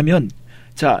 그렇다면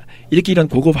자, 이런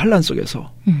고급 환란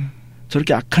속에서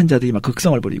저렇게 악한 자들이 막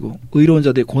극성을 부리고 의로운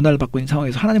자들이 고난을 받고 있는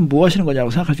상황에서 하나님은 뭐 하시는 거냐고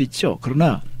생각할 수 있죠.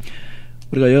 그러나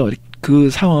우리가요, 그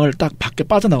상황을 딱 밖에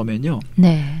빠져나오면요,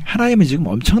 네. 하나님은 지금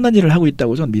엄청난 일을 하고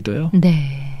있다고 저는 믿어요.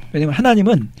 네. 왜냐하면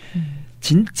하나님은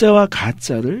진짜와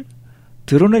가짜를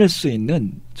드러낼 수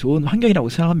있는 좋은 환경이라고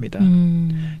생각합니다.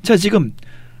 자, 지금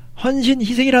헌신,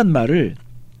 희생이라는 말을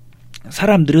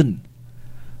사람들은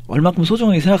얼마큼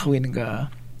소중하게 생각하고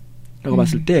있는가라고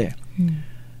봤을 때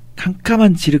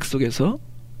캄캄한 지륵 속에서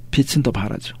빛은 더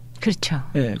바라죠. 그렇죠.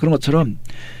 예, 그런 것처럼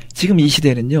지금 이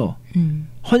시대는요,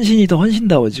 헌신이 더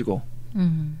헌신다워지고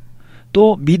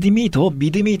또 믿음이 더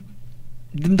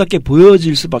믿음답게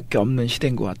보여질 수밖에 없는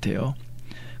시대인 것 같아요.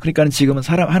 그러니까 지금은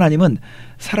하나님은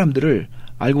사람들을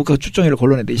알곡과 추정이를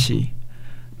골라내듯이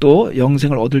또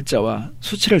영생을 얻을 자와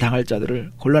수치를 당할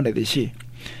자들을 골라내듯이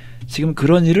지금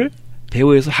그런 일을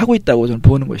대우해서 하고 있다고 저는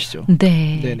보는 것이죠.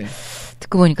 네. 네네.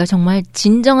 듣고 보니까 정말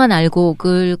진정한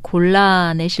알곡을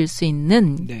골라내실 수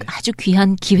있는 네. 아주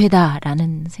귀한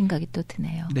기회다라는 생각이 또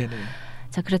드네요. 네네.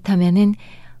 자, 그렇다면은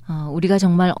우리가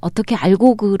정말 어떻게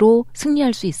알곡으로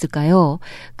승리할 수 있을까요?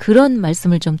 그런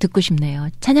말씀을 좀 듣고 싶네요.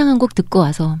 찬양 한 곡 듣고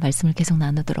와서 말씀을 계속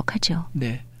나누도록 하죠.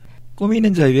 네. 꿈이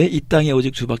있는 자유에 이 땅에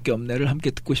오직 주밖에 없네를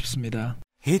함께 듣고 싶습니다.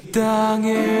 이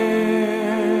땅에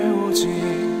오직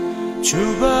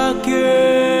주밖에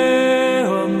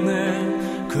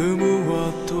없네. 그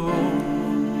무엇도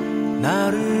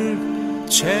나를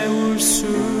채울 수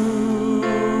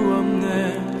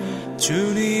없네.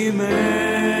 주님의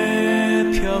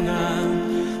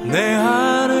평안 내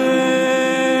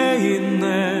안에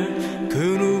있네. 그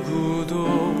누구도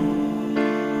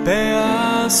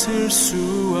빼앗을 수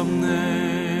없네.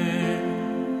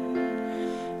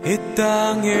 이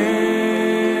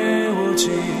땅에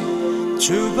오직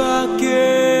주밖에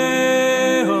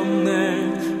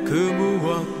없네. 그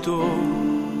무엇도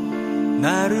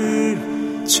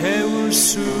나를 채울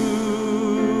수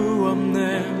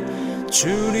없네.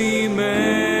 주님의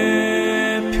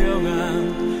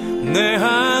평안 내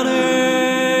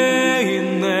안에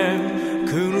있네.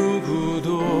 그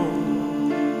누구도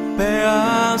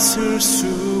빼앗을 수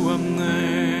없네.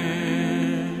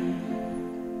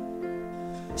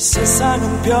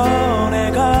 세상은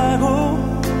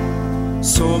변해가고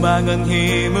소망은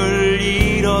힘을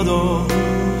잃어도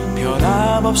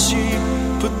변함없이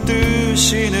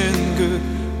붙드시는 그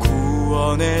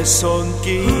구원의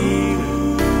손길.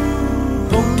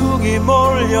 폭풍이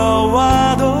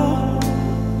몰려와도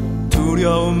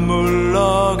두려움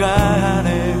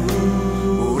물러가네.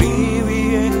 우리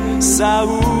위에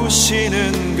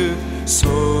싸우시는 그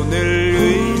손을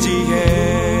의지해.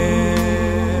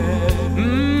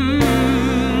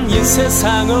 이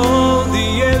세상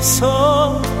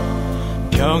어디에서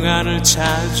평안을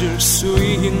찾을 수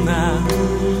있나.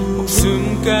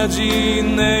 목숨까지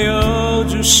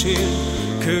내어주신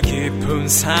그 깊은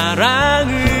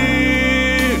사랑을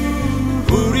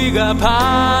우리가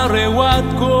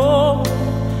바래왔고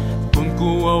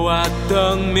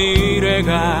꿈꾸어왔던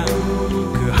미래가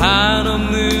그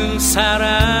한없는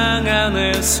사랑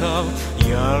안에서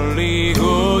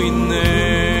열리고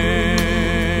있네.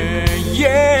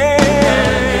 yeah.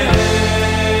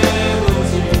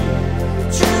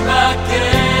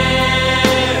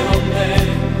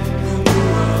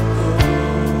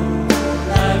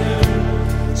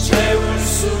 채울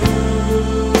수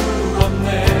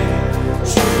없네.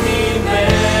 주님의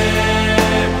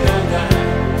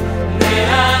평안 내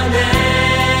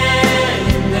안에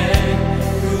있네.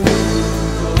 그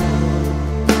누구도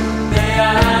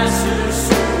빼앗을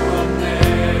수 없네.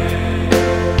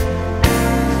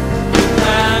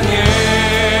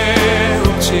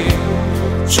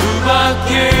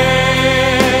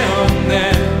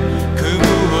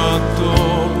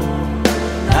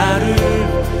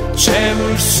 채울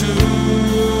수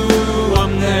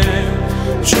없네.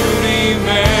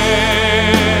 주님의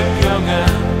평안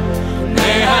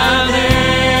내 안에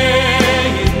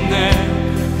있네.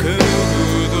 그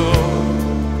누구도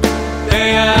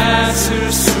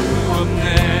빼앗을 수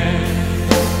없네. 땅에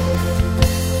오직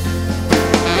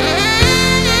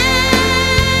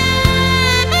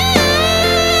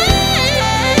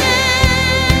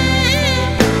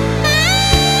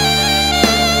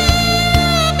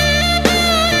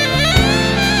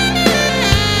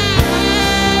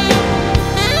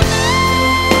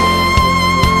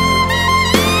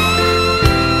주밖에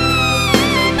없네.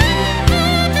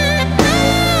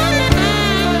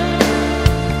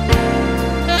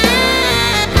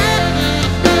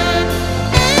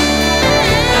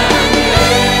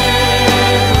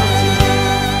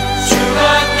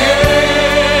 주밖에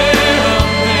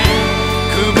없네.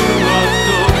 그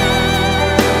무엇도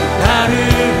나를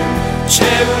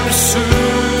채울 수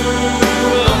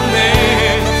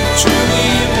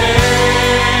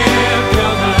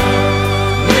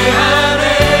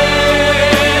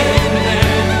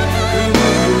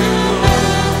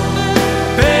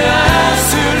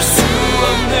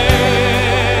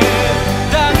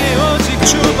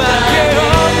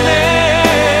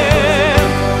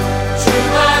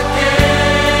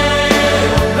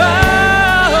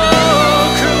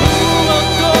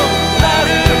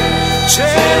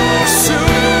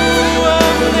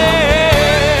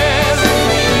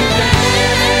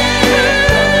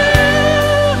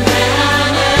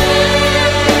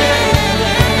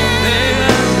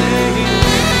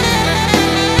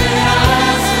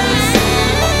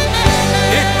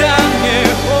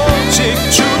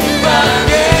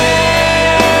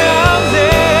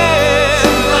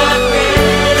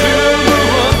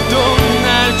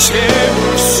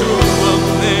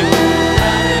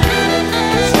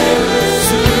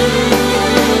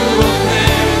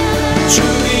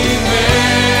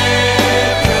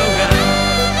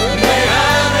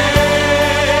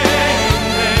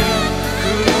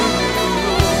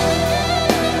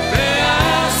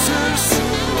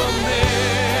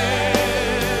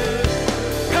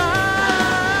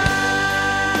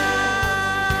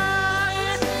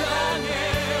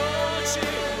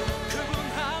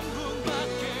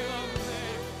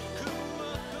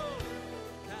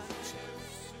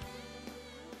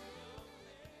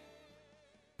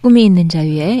꿈이 있는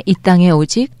자유에 이 땅에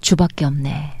오직 주밖에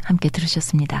없네. 함께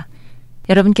들으셨습니다.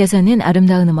 여러분께서는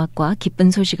아름다운 음악과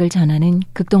기쁜 소식을 전하는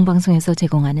극동방송에서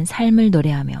제공하는 삶을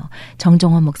노래하며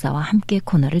정정원 목사와 함께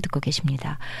코너를 듣고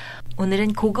계십니다.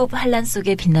 오늘은 고급 환란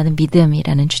속에 빛나는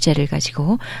믿음이라는 주제를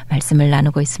가지고 말씀을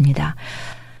나누고 있습니다.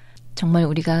 정말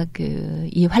우리가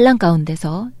이 환란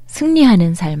가운데서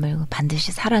승리하는 삶을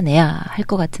반드시 살아내야 할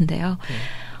것 같은데요.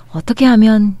 어떻게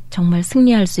하면 정말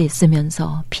승리할 수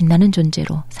있으면서 빛나는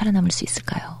존재로 살아남을 수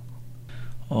있을까요?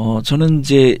 저는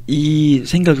이제 이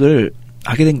생각을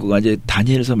하게 된 거가 이제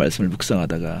다니엘서 말씀을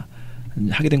묵상하다가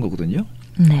하게 된 거거든요.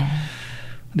 네.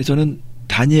 근데 저는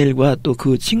다니엘과 또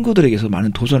그 친구들에게서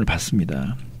많은 도전을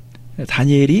받습니다.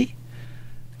 다니엘이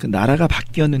그 나라가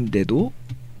바뀌었는데도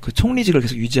그 총리직을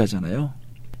계속 유지하잖아요.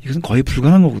 이것은 거의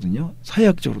불가능한 거거든요.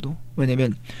 사회학적으로도.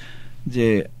 왜냐면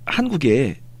이제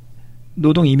한국에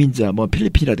노동 이민자, 뭐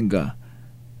필리핀이라든가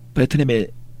베트남의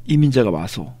이민자가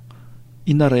와서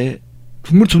이 나라에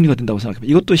국무총리가 된다고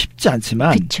생각합니다. 이것도 쉽지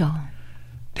않지만 그쵸.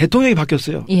 대통령이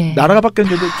바뀌었어요. 예. 나라가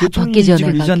바뀌었는데도 그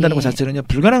총리직을 유지한다는 것 자체는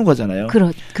불가능한 거잖아요.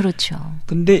 그렇죠.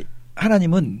 근데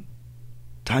하나님은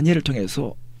다니엘을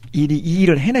통해서 이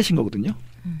일을 해내신 거거든요.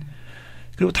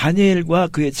 그리고 다니엘과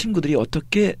그의 친구들이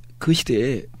어떻게 그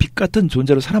시대에 빛과 같은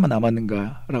존재로 살아만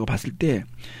남았는가라고 봤을 때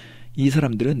이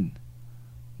사람들은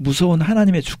무서운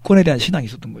하나님의 주권에 대한 신앙이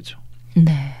있었던 거죠.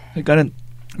 네. 그러니까는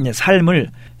그냥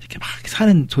삶을 이렇게 막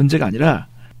사는 존재가 아니라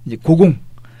이제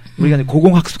우리가 이제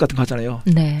고공학습 같은 거 하잖아요.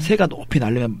 네. 새가 높이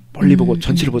날려면 멀리 보고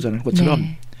전치를 보자는 것처럼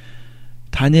네.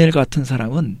 다니엘 같은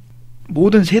사람은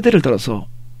모든 세대를 들어서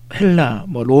헬라,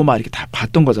 뭐 로마 이렇게 다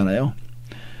봤던 거잖아요.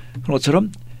 그런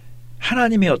것처럼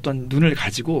하나님의 어떤 눈을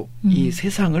가지고 이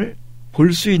세상을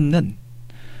볼 수 있는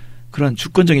그런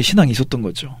주권적인 신앙이 있었던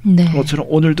거죠. 네. 그런 것처럼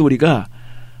오늘도 우리가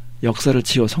역사를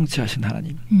지어 성취하신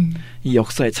하나님, 이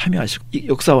역사에 참여하시고 이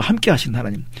역사와 함께 하신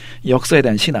하나님, 이 역사에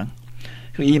대한 신앙,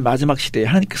 그리고 이 마지막 시대에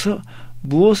하나님께서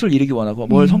무엇을 이루기 원하고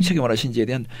뭘 성취하기 원하시는지에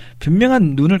대한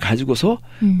분명한 눈을 가지고서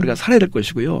우리가 살아야 될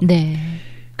것이고요. 네.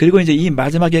 그리고 이제 이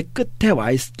마지막의 끝에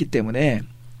와 있기 때문에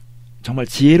정말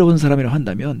지혜로운 사람이라고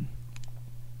한다면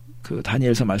그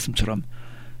다니엘서 말씀처럼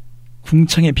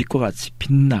궁창의 빛과 같이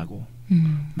빛나고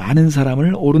많은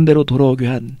사람을 옳은 대로 돌아오게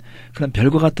한 그런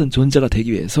별과 같은 존재가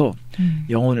되기 위해서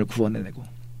영혼을 구원해내고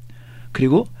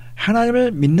그리고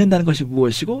하나님을 믿는다는 것이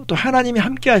무엇이고 또 하나님이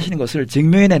함께 하시는 것을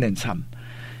증명해내는 삶,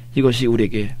 이것이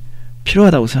우리에게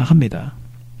필요하다고 생각합니다.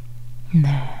 네.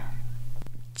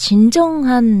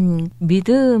 진정한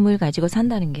믿음을 가지고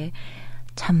산다는 게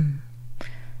참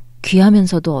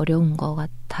귀하면서도 어려운 것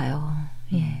같아요.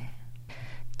 예.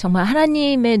 정말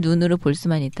하나님의 눈으로 볼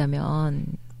수만 있다면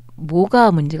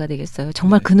뭐가 문제가 되겠어요?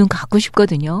 정말 그 눈 갖고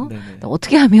싶거든요. 네네.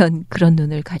 어떻게 하면 그런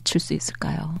눈을 갖출 수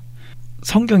있을까요?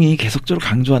 성경이 계속적으로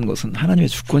강조하는 것은 하나님의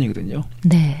주권이거든요.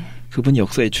 네. 그분이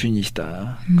역사의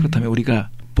주인이시다. 그렇다면 우리가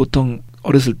보통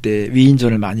어렸을 때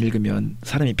위인전을 많이 읽으면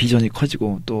사람이 비전이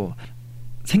커지고 또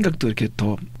생각도 이렇게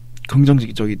더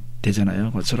긍정적이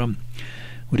되잖아요. 그것처럼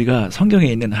우리가 성경에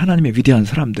있는 하나님의 위대한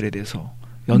사람들에 대해서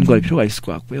연구할 필요가 있을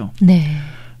것 같고요. 네.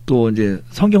 또 이제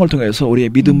성경을 통해서 우리의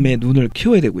믿음의 눈을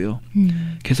키워야 되고요.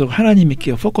 계속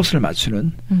하나님께 포커스를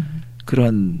맞추는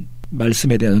그런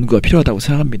말씀에 대한 연구가 필요하다고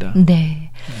생각합니다.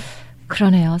 네.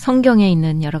 그러네요. 성경에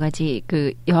있는 여러 가지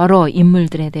여러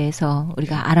인물들에 대해서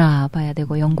우리가 알아봐야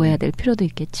되고 연구해야 될 필요도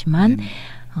있겠지만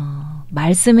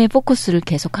말씀의 포커스를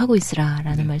계속하고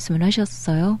있으라라는 말씀을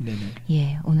하셨어요. 네네.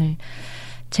 예, 오늘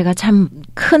제가 참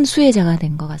큰 수혜자가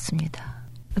된 것 같습니다.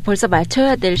 벌써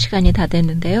맞춰야 될 시간이 다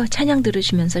됐는데요. 찬양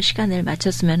들으시면서 시간을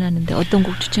맞췄으면 하는데 어떤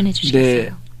곡 추천해 주시겠어요?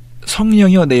 네.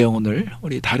 성령이여 내 영혼을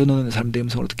우리 다루는 사람들의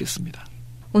음성으로 듣겠습니다.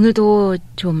 오늘도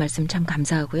좋은 말씀 참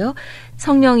감사하고요.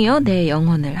 성령이여 내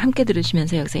영혼을 함께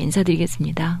들으시면서 여기서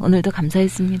인사드리겠습니다. 오늘도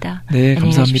감사했습니다. 네,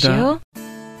 안녕히 감사합니다. 가십시오.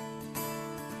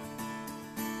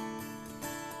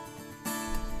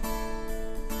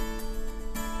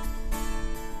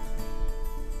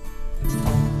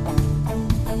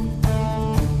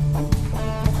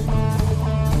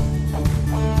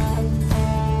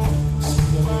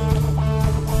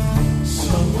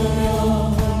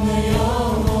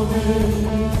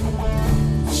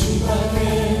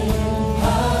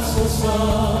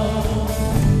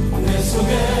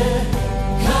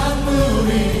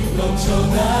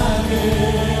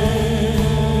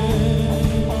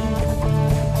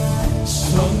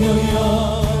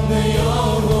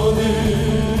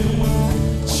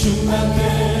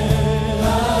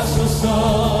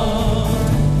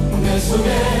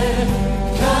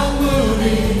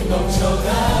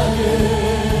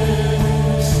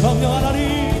 성령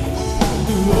하나님,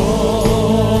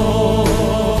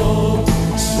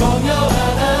 성령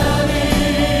하나님,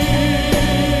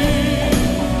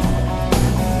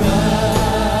 나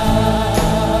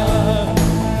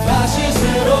다시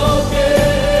새롭게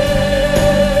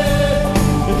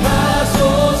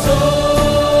하소서.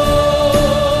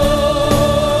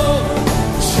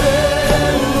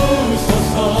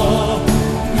 채우소서.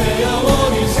 내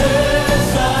영혼이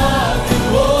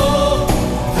세상으로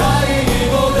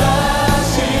다이고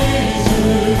다시 주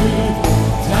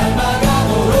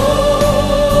닮아가도록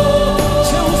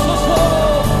채우소서.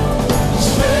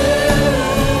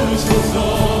 채우소서.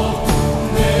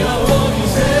 내 영혼이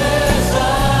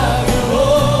세상으로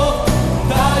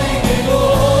다이고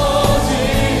오직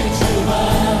주만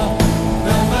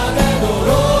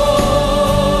닮아가도록.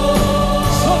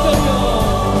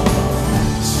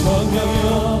 성령여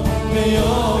내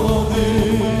영혼을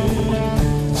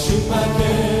충만케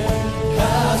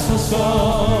하소서.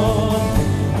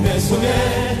 내 속에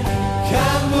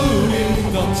강물이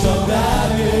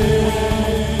넘쳐나게.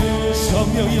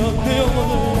 성령여 내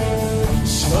영혼을,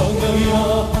 성령여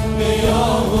내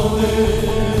영혼을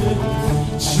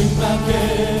충만케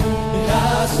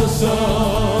하소서.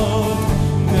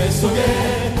 내 속에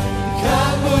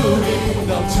강물이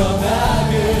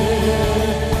넘쳐나게.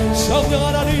 성령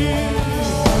하나님,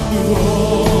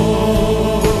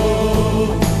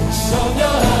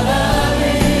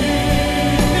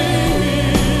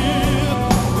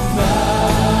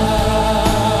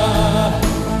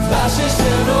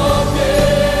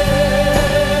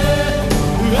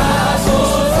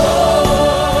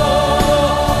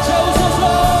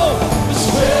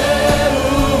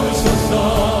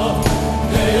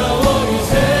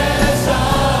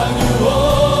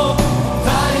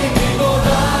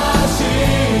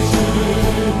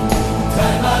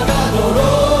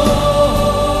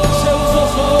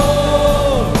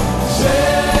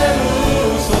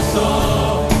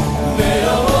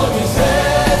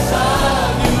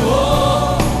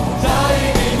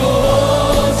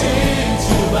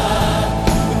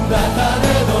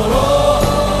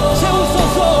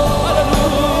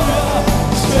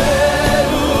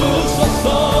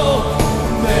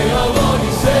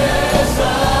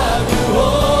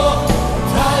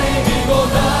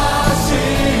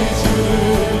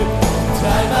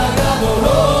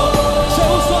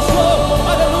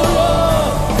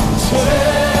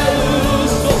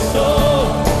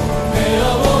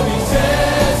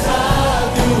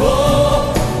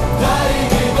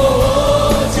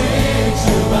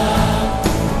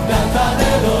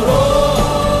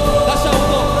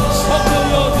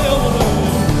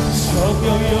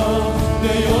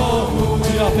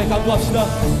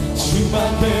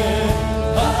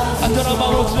 간절한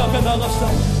마음으로 주 앞에 나갑시다.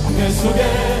 내 속에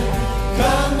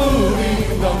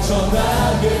강물이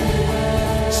넘쳐나게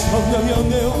성령이여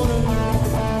내 영혼을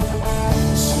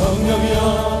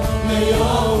성령이여 내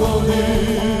영혼을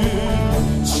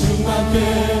충만케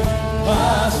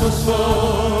하소서.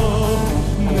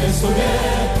 내 속에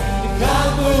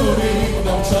강물이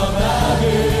넘쳐나게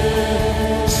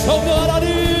성령 하나님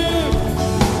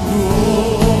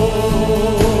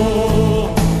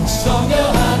성령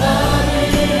하나님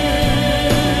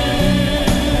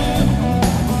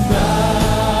나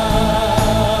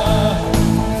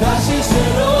다시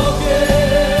새롭게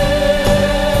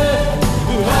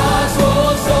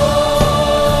하소서.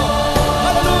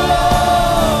 할렐루야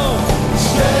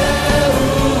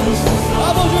채우소서.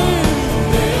 아버지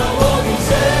내 영혼이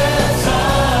세상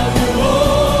유혹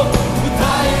다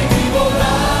이기고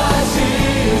다시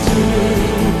주를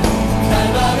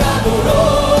닮아가도록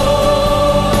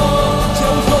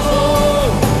채우소서.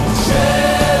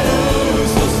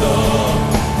 채우소서.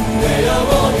 내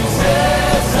영혼이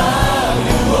세상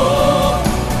유혹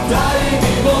다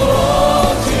이기고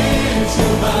오직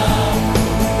주만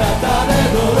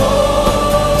나타내도록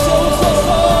채우소서.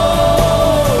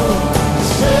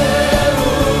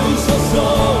 채우소서.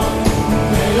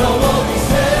 내 영혼이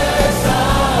세상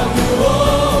유혹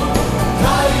다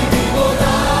이기고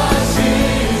다시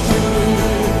주를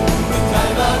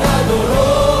닮아가도록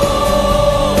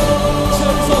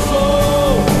채우소서.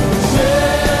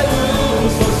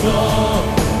 채우소서.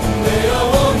 내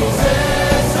영혼이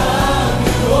세상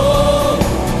유혹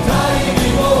다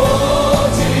이기고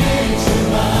오직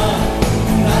주만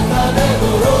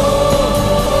나타내도록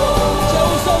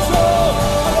채우소서.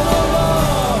 할렐루야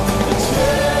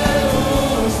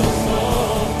채우소서.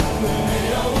 내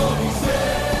영혼이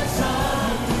세상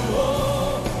유혹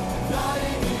다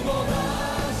이기고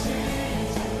다시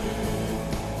주를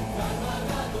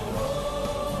닮아가도록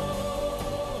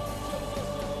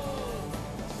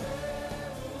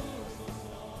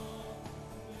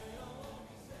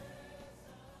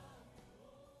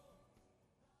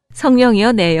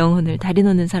성령이여 내 영혼을 다리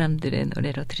놓는 사람들의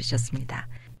노래로 들으셨습니다.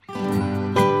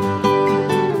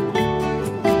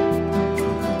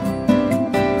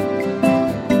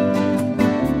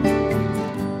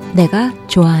 내가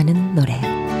좋아하는 노래.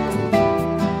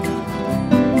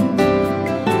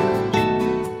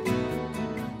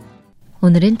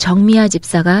 오늘은 정미아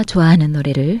집사가 좋아하는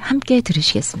노래를 함께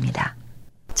들으시겠습니다.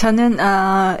 저는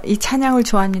이 찬양을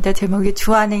좋아합니다. 제목이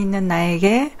주 안에 있는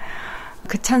나에게.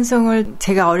 그 찬송을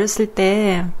제가 어렸을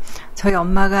때 저희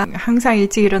엄마가 항상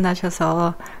일찍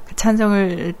일어나셔서 그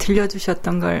찬송을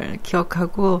들려주셨던 걸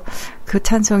기억하고 그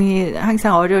찬송이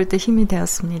항상 어려울 때 힘이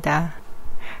되었습니다.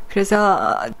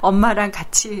 그래서 엄마랑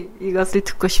같이 이것을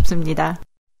듣고 싶습니다.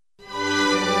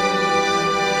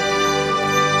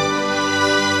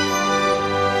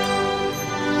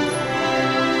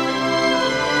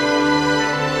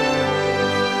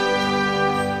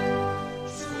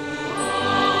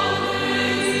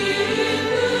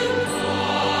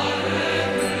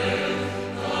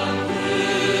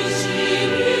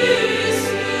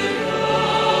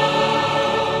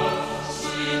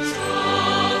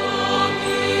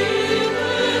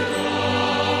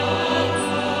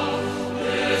 내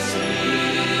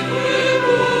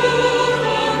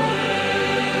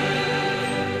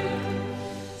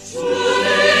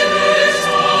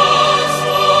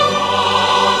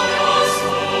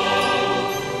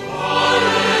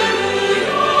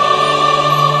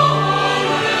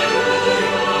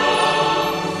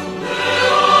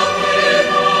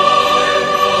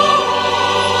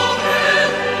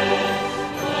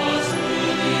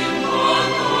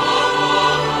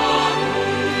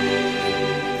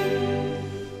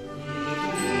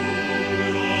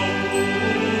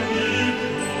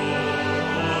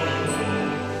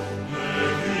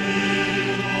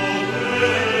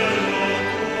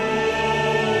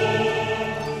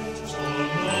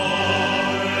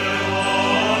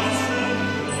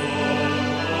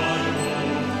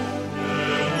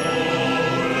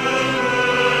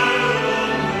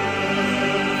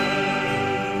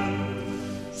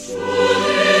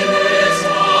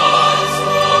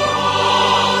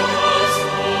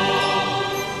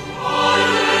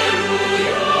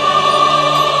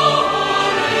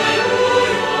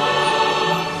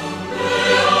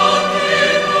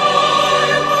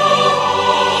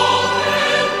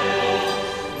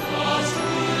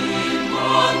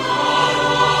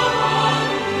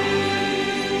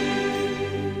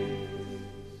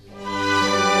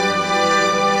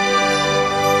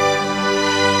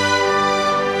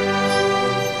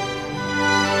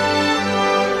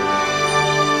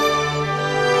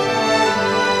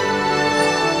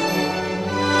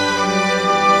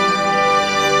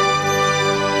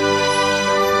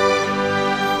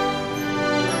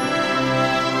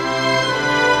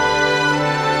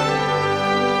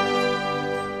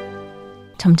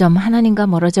점점 하나님과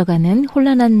멀어져가는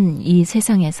혼란한 이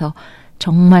세상에서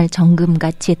정말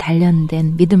정금같이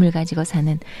단련된 믿음을 가지고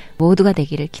사는 모두가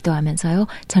되기를 기도하면서요.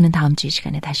 저는 다음 주 이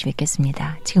시간에 다시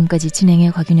뵙겠습니다. 지금까지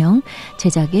진행의 곽윤영,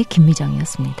 제작의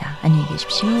김미정이었습니다. 안녕히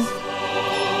계십시오.